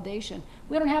consolidation.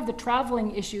 We don't have the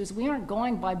traveling issues. We aren't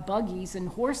going by buggies and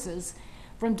horses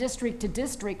from district to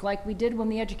district like we did when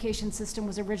the education system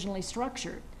was originally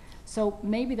structured. So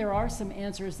maybe there are some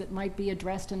answers that might be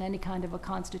addressed in any kind of a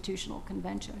constitutional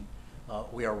convention.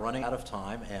 We are running out of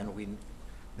time, and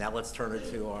now let's turn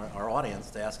it to our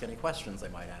audience to ask any questions they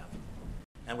might have.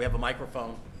 And we have a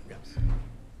microphone. Yes.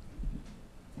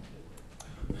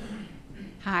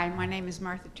 Hi, my name is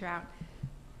Martha Trout.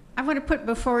 I want to put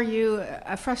before you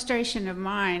a frustration of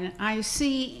mine. I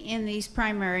see in these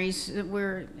primaries that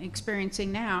we're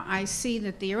experiencing now, I see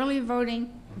that the early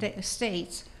voting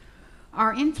states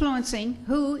are influencing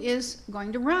who is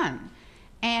going to run.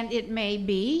 And it might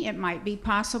be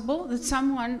possible that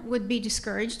someone would be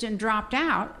discouraged and dropped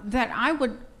out that I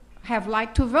would have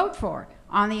liked to vote for.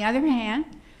 On the other hand,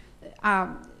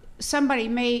 somebody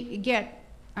may get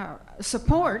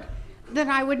support that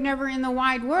I would never in the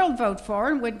wide world vote for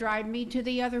and would drive me to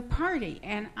the other party.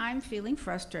 And I'm feeling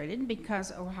frustrated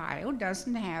because Ohio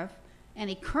doesn't have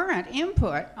any current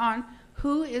input on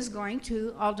who is going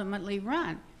to ultimately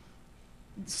run.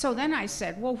 So then I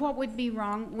said, well, what would be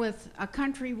wrong with a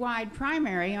countrywide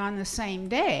primary on the same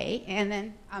day? And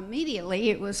then immediately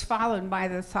it was followed by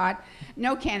the thought,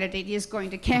 no candidate is going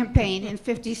to campaign in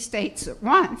 50 states at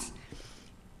once.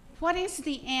 what is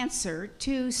the answer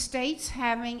to states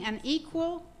having an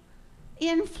equal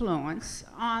influence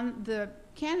on the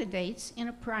candidates in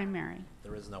a primary?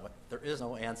 There is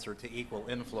no answer to equal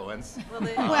influence.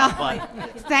 Well,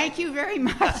 thank you very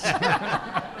much.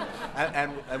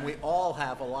 And we all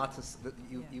have a lot to,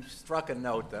 you've struck a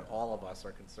note that all of us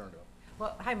are concerned about.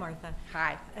 Well, hi, Martha.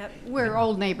 Hi. We're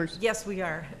old neighbors. Yes, we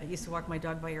are. I used to walk my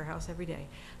dog by your house every day.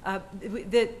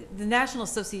 The National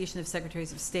Association of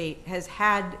Secretaries of State has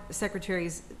had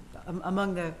secretaries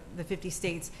among the 50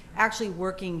 states actually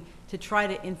working to try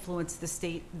to influence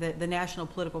the national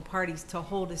political parties to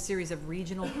hold a series of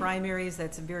regional primaries.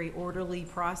 That's a very orderly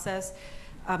process,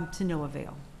 to no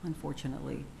avail,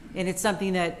 unfortunately. And it's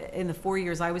something that in the 4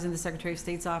 years I was in the Secretary of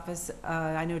State's office,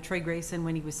 I know Trey Grayson,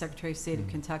 when he was Secretary of State of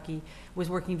Kentucky, was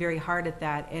working very hard at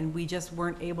that, and we just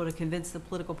weren't able to convince the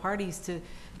political parties to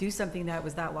do something that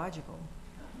was that logical.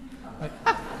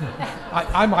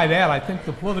 I might add, I think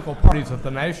the political parties at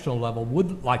the national level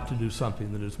would like to do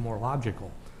something that is more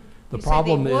logical. The You say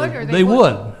problem they would, is or they they would.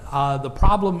 wouldn't? The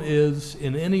problem is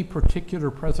in any particular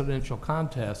presidential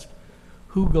contest,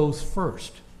 who goes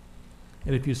first?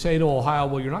 And if you say to Ohio,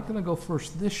 well, you're not going to go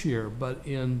first this year, but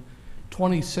in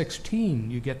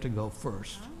 2016 you get to go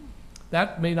first.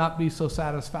 That may not be so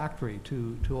satisfactory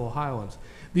to Ohioans.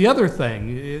 The other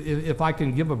thing, if I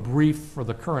can give a brief for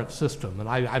the current system, and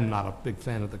I'm not a big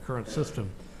fan of the current system,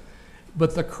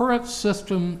 but the current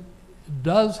system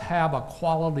does have a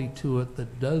quality to it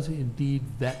that does indeed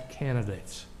vet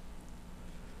candidates.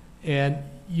 And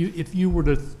if you were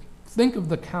to think of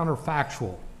the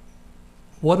counterfactual,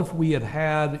 what if we had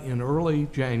had in early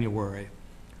January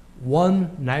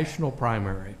one national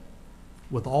primary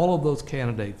with all of those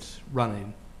candidates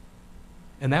running,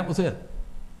 and that was it?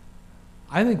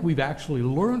 I think we've actually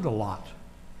learned a lot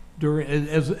during,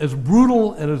 as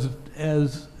brutal and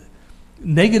as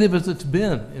negative as it's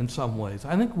been in some ways.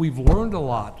 I think we've learned a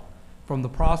lot from the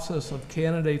process of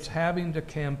candidates having to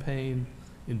campaign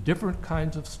in different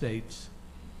kinds of states,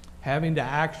 having to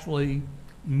actually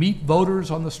meet voters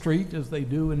on the street as they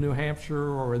do in New Hampshire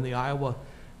or in the Iowa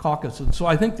caucus. And so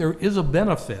I think there is a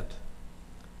benefit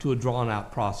to a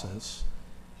drawn-out process,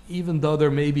 even though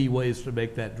there may be ways to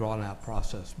make that drawn-out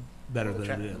process better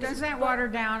than it is. Does that water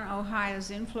down Ohio's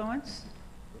influence?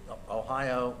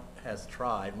 Ohio has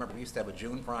tried. Remember, we used to have a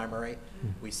June primary.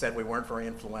 We said we weren't very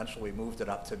influential. We moved it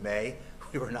up to May.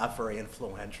 We were not very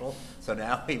influential, so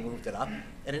now we moved it up.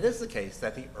 And it is the case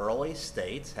that the early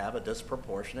states have a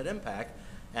disproportionate impact,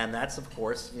 and that's, of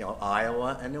course,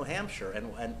 Iowa and New Hampshire.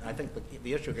 And I think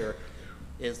the issue here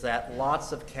is that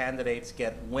lots of candidates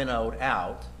get winnowed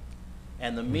out,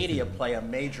 and the media play a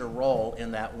major role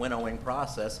in that winnowing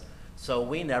process, so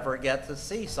we never get to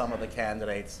see some of the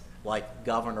candidates like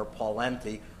Governor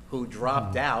Pawlenty, who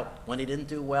dropped out when he didn't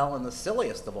do well in the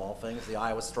silliest of all things, the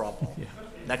Iowa straw poll. Yeah.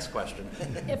 Next question.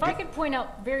 If I could point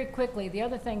out very quickly, the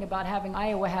other thing about having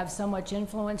Iowa have so much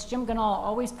influence, Jim Ganal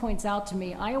always points out to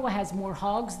me, Iowa has more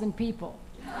hogs than people.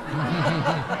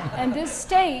 And this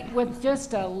state, with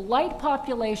just a light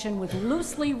population with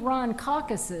loosely run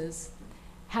caucuses,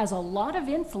 has a lot of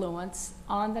influence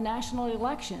on the national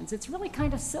elections. It's really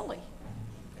kind of silly.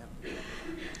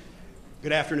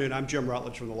 Good afternoon. I'm Jim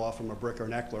Rutledge from the law firm of Bricker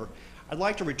and Eckler. I'd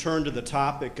like to return to the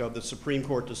topic of the Supreme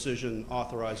Court decision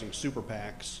authorizing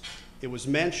SuperPacs. It was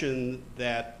mentioned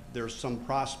that there's some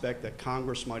prospect that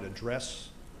Congress might address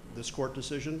this court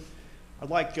decision. I'd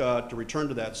like to return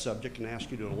to that subject and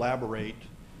ask you to elaborate,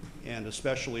 and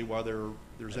especially whether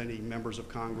there's any members of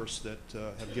Congress that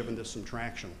have given this some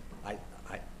traction.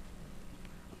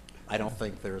 I don't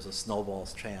think there's a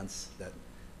snowball's chance that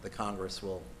the Congress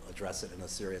will address it in a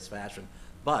serious fashion,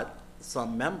 but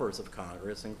some members of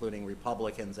Congress, including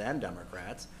Republicans and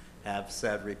Democrats, have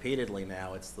said repeatedly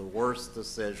now it's the worst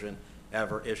decision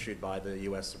ever issued by the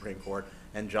U.S. Supreme Court.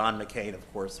 And John McCain,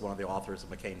 of course, one of the authors of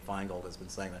McCain-Feingold, has been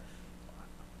saying that.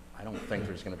 I don't think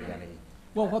there's going to be any.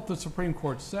 Well, what the Supreme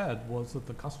Court said was that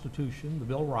the Constitution, the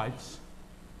Bill of Rights,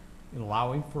 in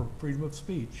allowing for freedom of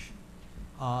speech,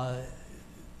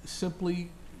 simply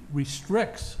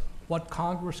restricts what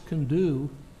Congress can do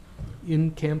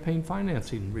in campaign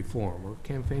financing reform or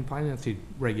campaign financing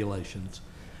regulations.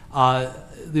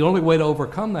 The only way to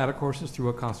overcome that, of course, is through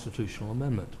a constitutional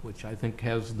amendment, which I think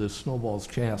has this snowball's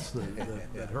chance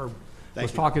that Herb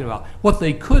was talking about. What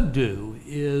they could do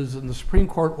is, and the Supreme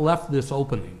Court left this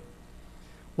opening,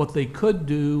 what they could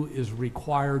do is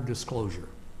require disclosure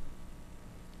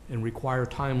and require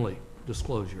timely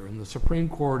disclosure. And the Supreme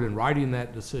Court, in writing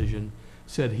that decision,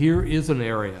 said here is an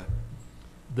area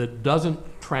that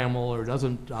doesn't trammel or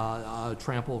doesn't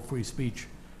trample free speech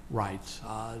rights.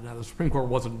 Now, the Supreme Court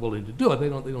wasn't willing to do it. They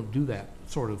don't do that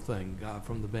sort of thing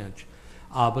from the bench.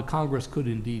 But Congress could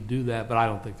indeed do that, but I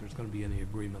don't think there's going to be any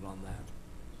agreement on that.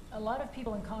 A lot of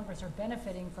people in Congress are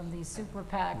benefiting from these super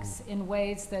PACs in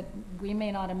ways that we may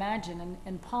not imagine.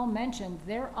 And Paul mentioned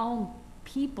their own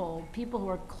people who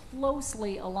are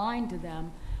closely aligned to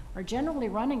them, are generally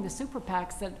running the super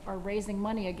PACs that are raising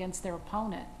money against their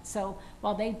opponent. So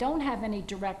while they don't have any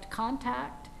direct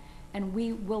contact, and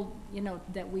we will,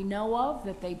 that we know of,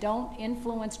 that they don't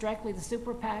influence directly the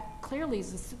super PAC, clearly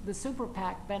the super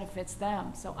PAC benefits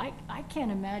them. So I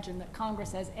can't imagine that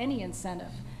Congress has any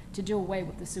incentive to do away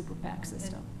with the super PAC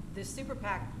system. And the super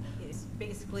PAC is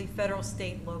basically federal,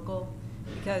 state, local,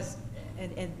 because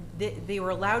they were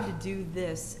allowed to do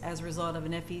this as a result of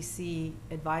an FEC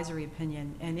advisory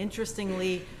opinion. And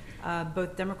interestingly,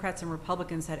 both Democrats and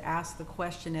Republicans had asked the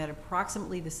question at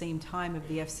approximately the same time of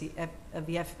the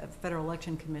Federal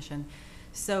Election Commission.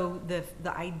 So the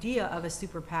idea of a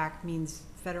super PAC means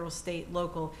federal, state,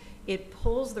 local. It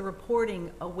pulls the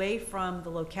reporting away from the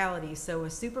locality. So a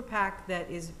super PAC that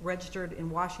is registered in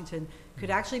Washington could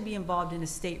actually be involved in a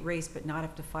state race but not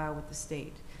have to file with the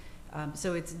state.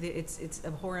 So it's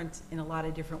abhorrent in a lot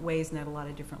of different ways and at a lot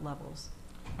of different levels.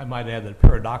 I might add that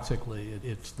paradoxically,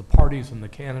 it's the parties and the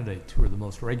candidates who are the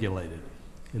most regulated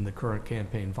in the current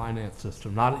campaign finance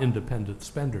system, not independent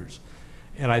spenders.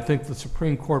 And I think the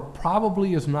Supreme Court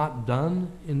probably is not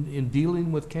done in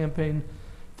dealing with campaign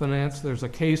finance. There's a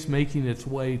case making its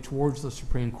way towards the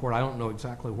Supreme Court, I don't know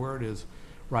exactly where it is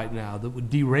right now, that would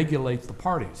deregulate the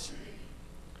parties,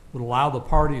 would allow the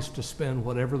parties to spend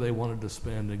whatever they wanted to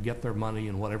spend and get their money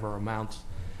in whatever amounts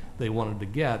they wanted to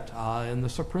get. And the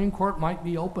Supreme Court might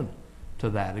be open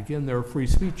to that. Again, there are free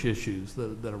speech issues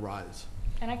that arise.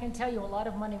 And I can tell you a lot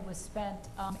of money was spent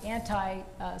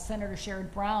anti-Senator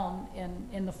Sherrod Brown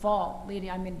in the fall. The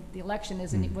election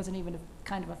wasn't even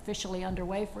kind of officially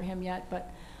underway for him yet,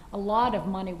 but a lot of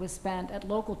money was spent at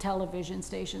local television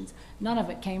stations. None of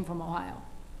it came from Ohio.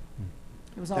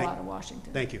 It was all out of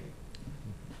Washington. Thank you.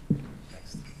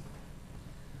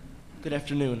 Good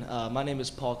afternoon. My name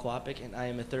is Paul Klopik, and I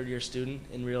am a third-year student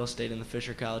in real estate in the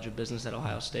Fisher College of Business at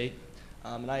Ohio State.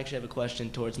 And I actually have a question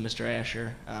towards Mr.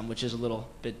 Asher, which is a little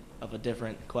bit of a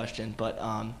different question, but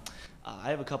I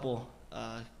have a couple,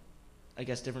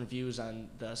 different views on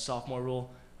the sophomore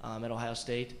rule at Ohio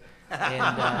State.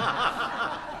 And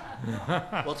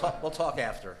We'll talk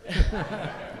after.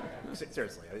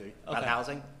 Seriously, about Okay.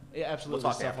 housing? yeah, absolutely.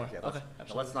 We'll talk sophomore. after. Yeah, Okay,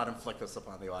 let's absolutely. not inflict this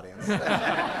upon the audience.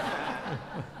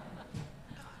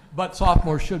 But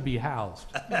sophomores should be housed.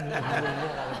 We'll all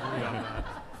agree on that.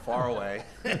 Far away.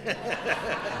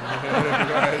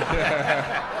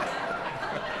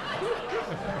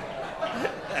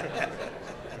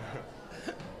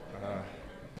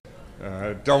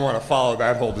 Don't want to follow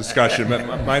that whole discussion,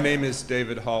 but my name is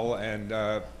David Hull, and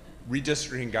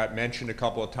redistricting got mentioned a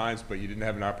couple of times, but you didn't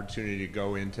have an opportunity to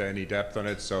go into any depth on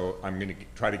it, so I'm going to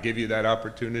try to give you that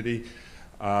opportunity.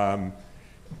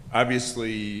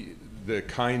 Obviously, the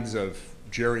kinds of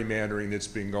gerrymandering that's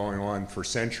been going on for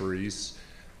centuries,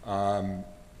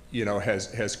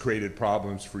 has created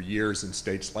problems for years in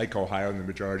states like Ohio and the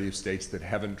majority of states that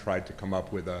haven't tried to come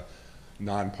up with a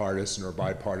nonpartisan or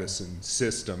bipartisan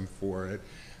system for it.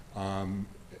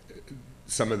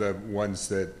 Some of the ones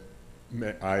that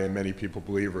I and many people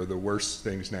believe are the worst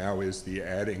things now is the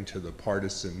adding to the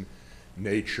partisan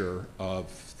nature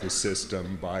of the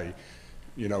system by,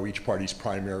 each party's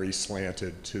primary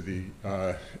slanted to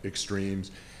the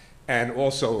extremes, and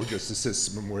also just a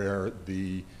system where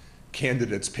the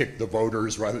candidates pick the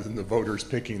voters rather than the voters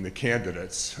picking the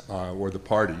candidates, or the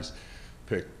parties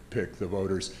pick the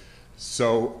voters.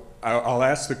 So I'll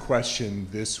ask the question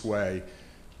this way.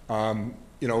 In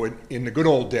the good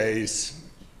old days,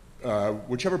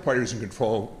 whichever party was in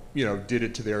control, did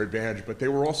it to their advantage, but they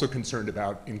were also concerned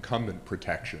about incumbent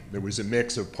protection. There was a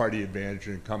mix of party advantage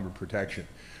and incumbent protection.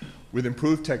 With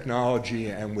improved technology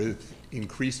and with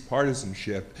increased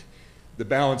partisanship, the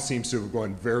balance seems to have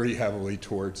gone very heavily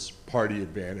towards party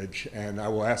advantage. And I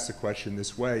will ask the question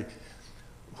this way: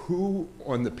 who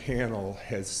on the panel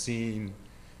has seen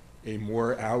a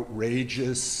more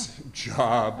outrageous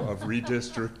job of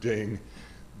redistricting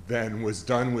than was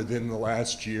done within the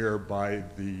last year by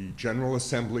the General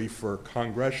Assembly for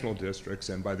congressional districts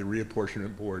and by the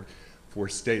Reapportionment Board for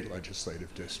state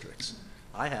legislative districts?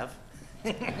 I have.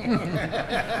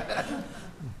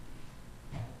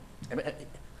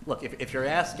 Look, if you're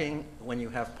asking, when you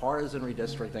have partisan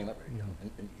redistricting,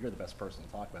 and you're the best person to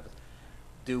talk about this,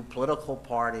 do political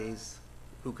parties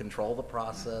who control the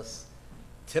process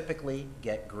typically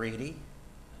get greedy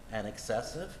and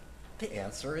excessive? The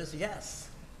answer is yes.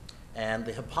 And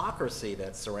the hypocrisy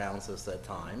that surrounds us at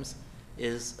times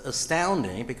is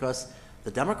astounding, because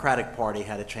the Democratic Party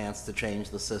had a chance to change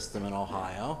the system in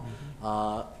Ohio.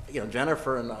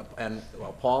 Jennifer and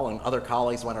Paul and other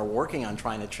colleagues are working on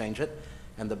trying to change it,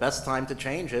 and the best time to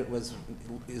change it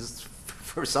is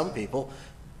for some people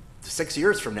 6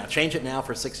 years from now. Change it now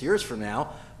for 6 years from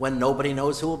now, when nobody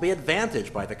knows who will be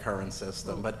advantaged by the current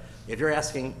system. But if you're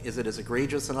asking, is it as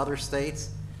egregious in other states?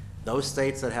 Those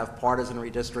states that have partisan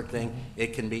redistricting,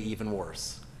 it can be even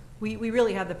worse. We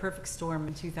really had the perfect storm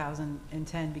in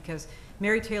 2010, because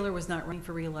Mary Taylor was not running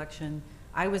for re-election.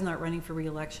 I was not running for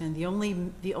re-election. The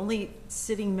only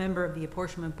sitting member of the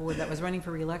apportionment board that was running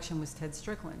for re-election was Ted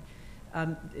Strickland,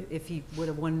 if he would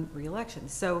have won re-election.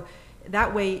 So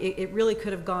that way, it really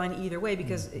could have gone either way,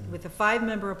 because with a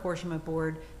 5-member apportionment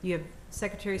board, you have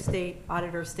Secretary of State,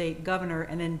 Auditor of State, Governor,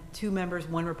 and then 2 members,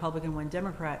 1 Republican, 1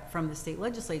 Democrat from the state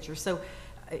legislature. So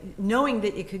knowing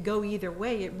that it could go either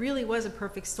way, it really was a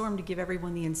perfect storm to give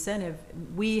everyone the incentive.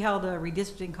 We held a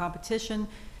redistricting competition.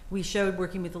 We showed,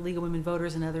 working with the League of Women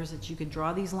Voters and others, that you could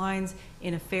draw these lines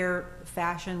in a fair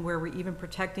fashion where we're even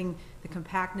protecting the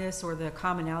compactness or the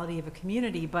commonality of a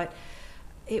community. But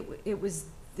it was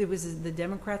the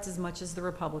Democrats as much as the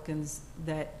Republicans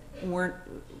that weren't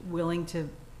willing to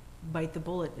bite the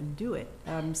bullet and do it.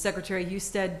 Secretary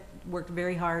Husted worked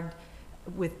very hard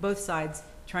with both sides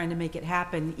trying to make it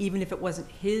happen, even if it wasn't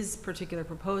his particular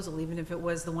proposal, even if it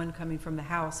was the one coming from the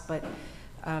House. But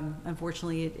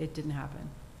unfortunately, it didn't happen.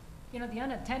 You know, the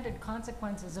unintended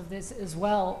consequences of this as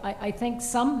well, I think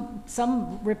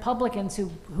some Republicans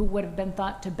who would have been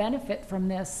thought to benefit from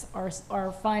this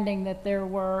are finding that there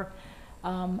were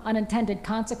unintended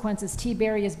consequences. T.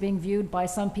 Berry is being viewed by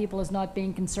some people as not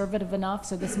being conservative enough,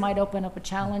 so this might open up a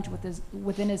challenge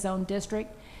within his own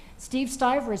district. Steve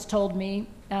Stivers told me,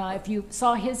 if you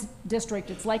saw his district,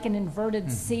 it's like an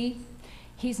inverted C.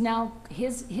 He's now,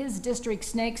 his district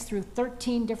snakes through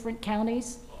 13 different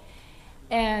counties,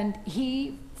 and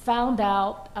he found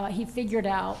out, he figured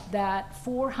out that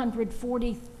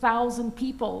 440,000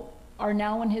 people are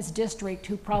now in his district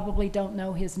who probably don't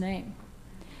know his name.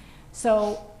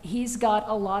 So he's got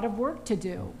a lot of work to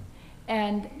do.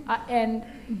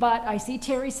 But I see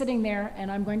Terry sitting there,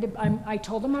 and I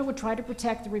told him I would try to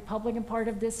protect the Republican part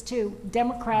of this too.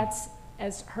 Democrats,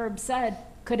 as Herb said,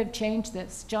 could have changed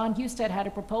this. John Husted had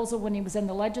a proposal when he was in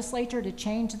the legislature to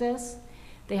change this.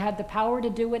 They had the power to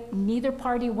do it. Neither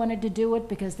party wanted to do it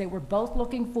because they were both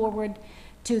looking forward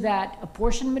to that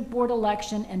apportionment board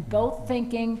election and both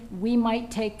thinking we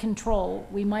might take control,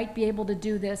 we might be able to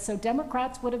do this. So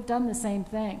Democrats would have done the same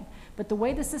thing. But the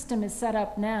way the system is set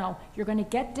up now, you're going to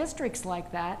get districts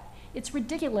like that. It's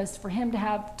ridiculous for him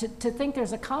to think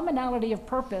there's a commonality of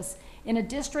purpose in a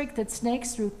district that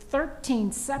snakes through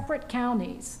 13 separate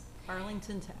counties.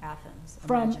 Arlington to Athens.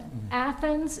 From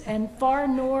Athens and far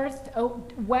north,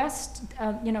 west,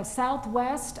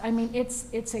 southwest. I mean,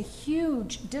 it's a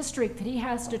huge district that he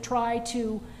has to try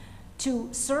to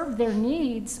serve their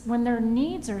needs when their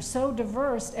needs are so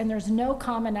diverse and there's no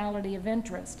commonality of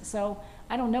interest. So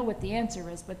I don't know what the answer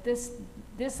is, but this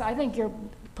I think your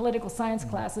political science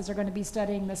classes are going to be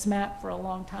studying this map for a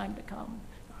long time to come.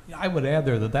 I would add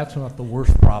there that that's not the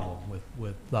worst problem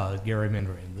with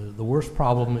gerrymandering. The worst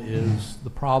problem is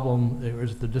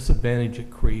the disadvantage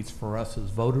it creates for us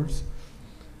as voters.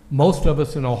 Most of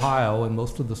us in Ohio and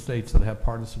most of the states that have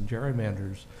partisan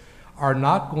gerrymanders are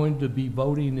not going to be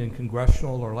voting in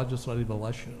congressional or legislative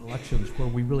elections where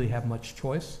we really have much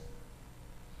choice.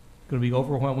 It's going to be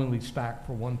overwhelmingly stacked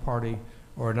for one party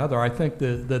or another. I think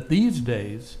that these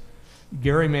days,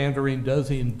 gerrymandering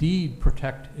does indeed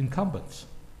protect incumbents,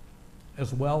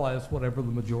 as well as whatever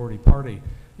the majority party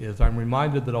is. I'm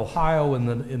reminded that Ohio in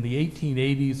the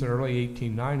 1880s and early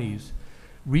 1890s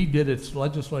redid its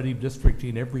legislative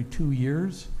districting every 2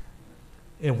 years.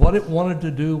 And what it wanted to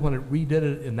do when it redid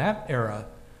it in that era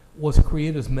was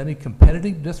create as many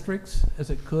competitive districts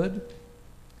as it could,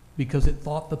 because it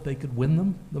thought that they could win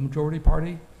them, the majority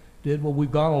party did. Well, we've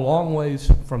gone a long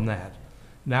ways from that.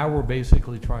 Now we're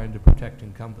basically trying to protect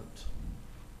incumbents.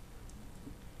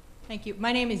 Thank you.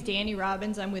 My name is Danny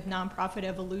Robbins. I'm with Nonprofit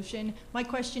Evolution. My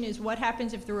question is, what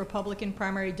happens if the Republican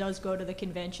primary does go to the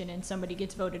convention and somebody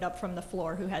gets voted up from the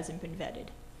floor who hasn't been vetted?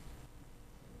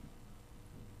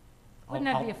 Wouldn't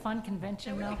that be a fun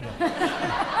convention, though?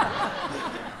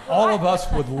 All of us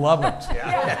would love it.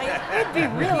 I'd be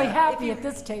really happy at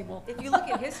this table. If you look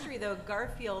at history, though,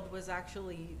 Garfield was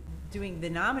actually doing the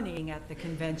nominating at the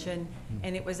convention,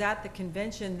 and it was at the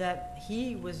convention that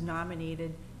he was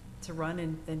nominated to run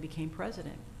and then became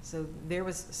president. So there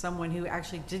was someone who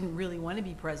actually didn't really want to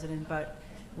be president, but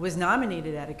was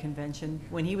nominated at a convention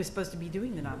when he was supposed to be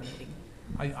doing the nominating.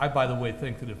 I, by the way,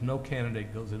 think that if no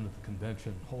candidate goes into the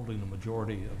convention holding the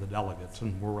majority of the delegates,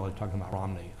 and we're really talking about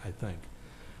Romney, I think,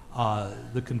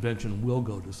 the convention will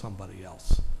go to somebody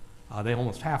else. They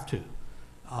almost have to.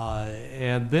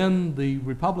 And then the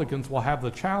Republicans will have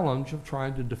the challenge of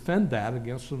trying to defend that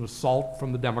against an assault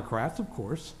from the Democrats, of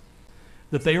course,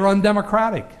 that they are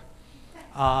undemocratic.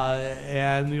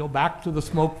 And, you know, back to the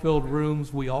smoke-filled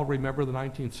rooms, we all remember the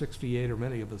 1968, or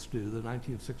many of us do, the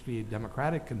 1968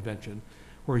 Democratic Convention,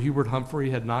 where Hubert Humphrey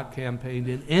had not campaigned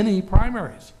in any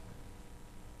primaries.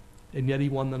 And yet he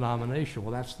won the nomination.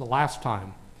 Well, that's the last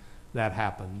time that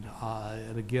happened.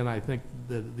 And again, I think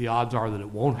that the odds are that it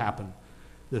won't happen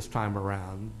this time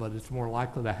around, but it's more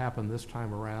likely to happen this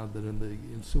time around than in the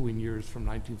ensuing years from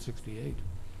 1968.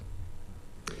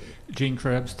 Gene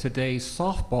Krebs, today's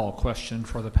softball question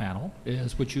for the panel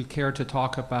is, would you care to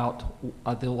talk about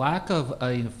the lack of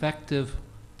an effective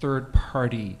third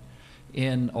party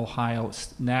in Ohio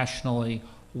nationally?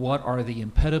 What are the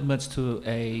impediments to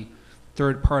a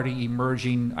third party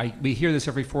emerging? We hear this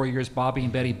every 4 years. Bobby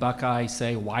and Betty Buckeye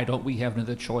say, why don't we have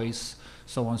another choice?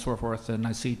 So on and so forth. And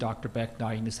I see Dr. Beck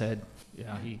nodding his head.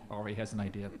 Yeah, he already has an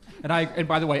idea. And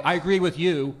by the way, I agree with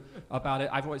you about it.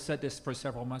 I've always said this for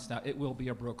several months now. It will be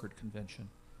a brokered convention.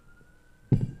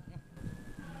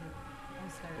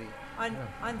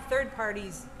 On third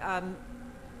parties,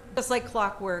 just like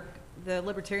clockwork, the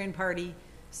Libertarian Party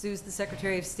sues the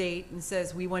Secretary of State and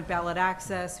says, we want ballot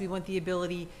access, we want the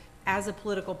ability as a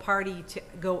political party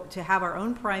to have our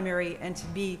own primary and to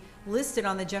be listed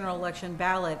on the general election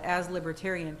ballot as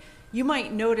Libertarian. You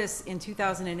might notice in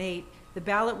 2008, the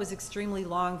ballot was extremely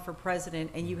long for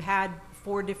president, and you had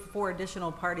four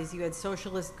additional parties. You had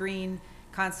Socialist, Green,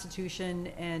 Constitution,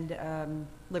 and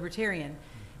Libertarian.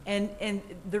 And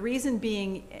the reason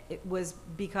being, it was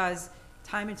because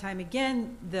time and time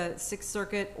again, the Sixth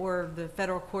Circuit or the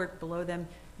federal court below them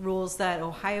rules that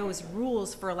Ohio's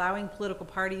rules for allowing political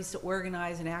parties to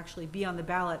organize and actually be on the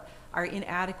ballot are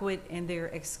inadequate, and they're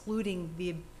excluding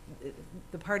the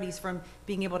parties from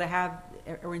being able to have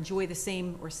or enjoy the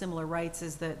same or similar rights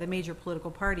as the major political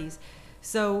parties.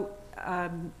 So,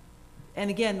 and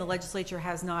again, the legislature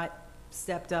has not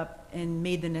stepped up and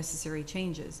made the necessary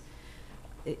changes.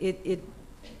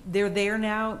 They're there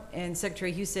now, and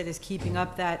Secretary Husted is keeping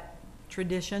up that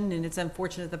tradition, and it's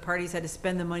unfortunate the parties had to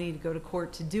spend the money to go to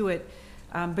court to do it.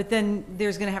 But then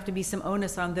there's going to have to be some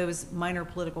onus on those minor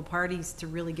political parties to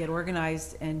really get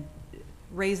organized and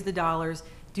raise the dollars,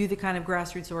 do the kind of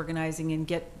grassroots organizing, and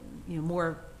get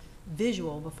more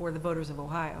visual before the voters of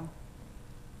Ohio.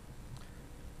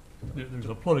 There's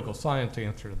a political science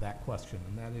answer to that question,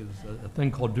 and that is a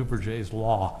thing called Duverger's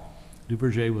law.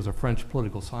 Duverger was a French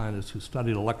political scientist who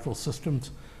studied electoral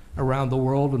systems around the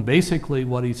world, and basically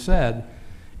what he said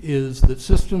is that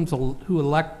systems who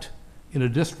elect in a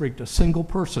district a single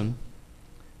person,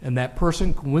 and that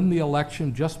person can win the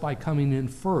election just by coming in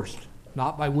first,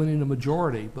 not by winning a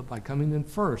majority, but by coming in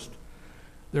first,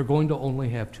 they're going to only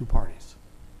have two parties.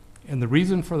 And the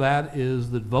reason for that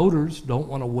is that voters don't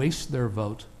want to waste their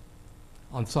vote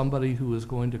on somebody who is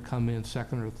going to come in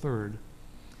second or third,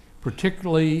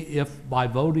 particularly if by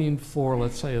voting for,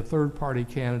 let's say, a third-party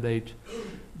candidate,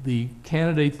 the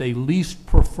candidate they least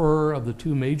prefer of the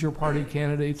two major party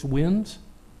candidates wins.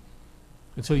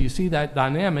 And so you see that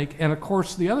dynamic. And of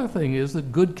course, the other thing is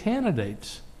that good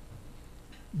candidates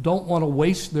don't want to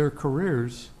waste their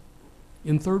careers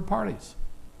in third parties.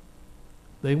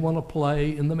 They want to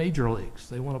play in the major leagues.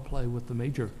 They want to play with the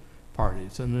major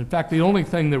parties. And in fact, the only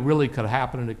thing that really could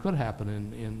happen, and it could happen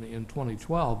in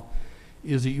 2012,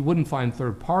 is that you wouldn't find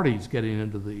third parties getting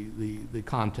into the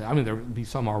contest. I mean, there would be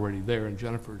some already there, and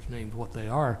Jennifer's named what they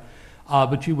are.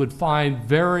 But you would find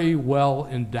very well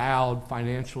endowed,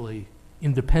 financially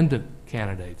independent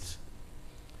candidates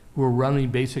who are running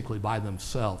basically by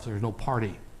themselves. There's no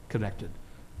party connected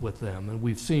with them. And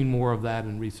we've seen more of that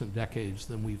in recent decades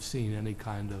than we've seen any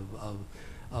kind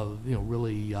of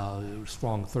really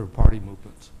strong third party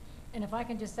movements. And if I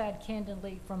can just add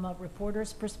candidly, from a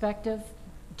reporter's perspective,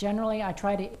 generally I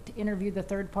try to interview the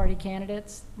third party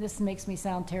candidates. This makes me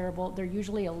sound terrible. They're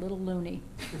usually a little loony.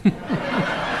 I'm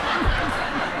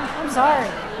sorry.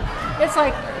 It's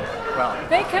like, well,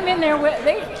 they come in there with,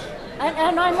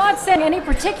 and I'm not saying any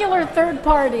particular third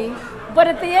party, but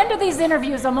at the end of these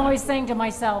interviews, I'm always saying to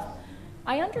myself,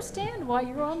 I understand why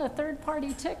you're on the third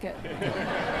party ticket.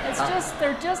 It's just,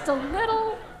 they're just a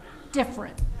little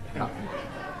different.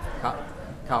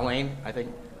 Colleen, I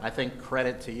think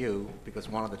credit to you, because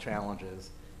one of the challenges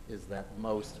is that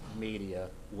most media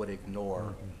would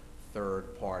ignore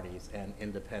third parties and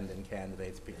independent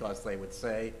candidates because they would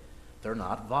say they're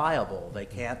not viable, they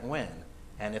can't win.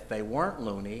 And if they weren't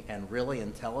loony and really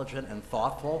intelligent and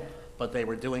thoughtful, but they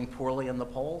were doing poorly in the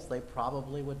polls, they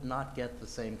probably would not get the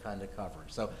same kind of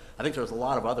coverage. So I think there's a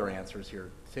lot of other answers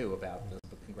here, too, about this,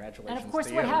 but congratulations And of course,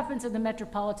 to what you. happens in the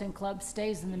Metropolitan Club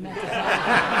stays in the Metropolitan.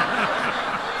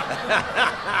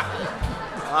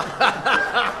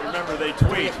 Remember, they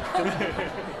tweet.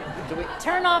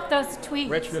 Turn off those tweets.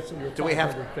 Rich, Just in your do we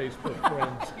have 500 Facebook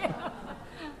friends.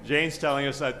 Jane's telling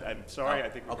us that, I'm sorry, I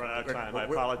think we've Okay, run out of time. I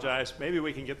we're- apologize. Maybe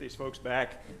we can get these folks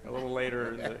back a little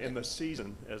later in the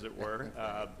season, as it were.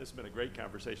 This has been a great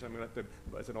conversation. I'm going to have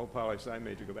to, as an old poli-sci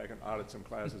major, go back and audit some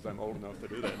classes. I'm old enough to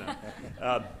do that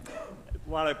now.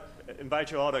 Want to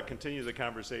invite you all to continue the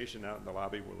conversation out in the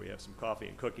lobby where we have some coffee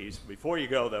and cookies. Before you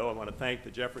go, though, I want to thank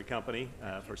the Jeffrey Company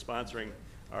for sponsoring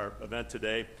our event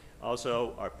today.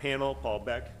 Also, our panel, Paul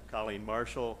Beck, Colleen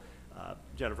Marshall,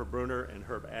 Jennifer Bruner, and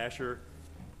Herb Asher.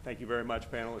 Thank you very much,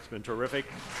 panel. It's been terrific.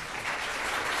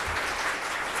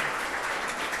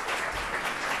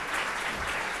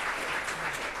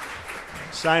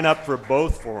 Sign up for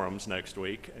both forums next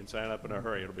week, and sign up in a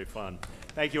hurry. It'll be fun.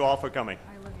 Thank you all for coming.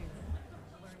 I love you.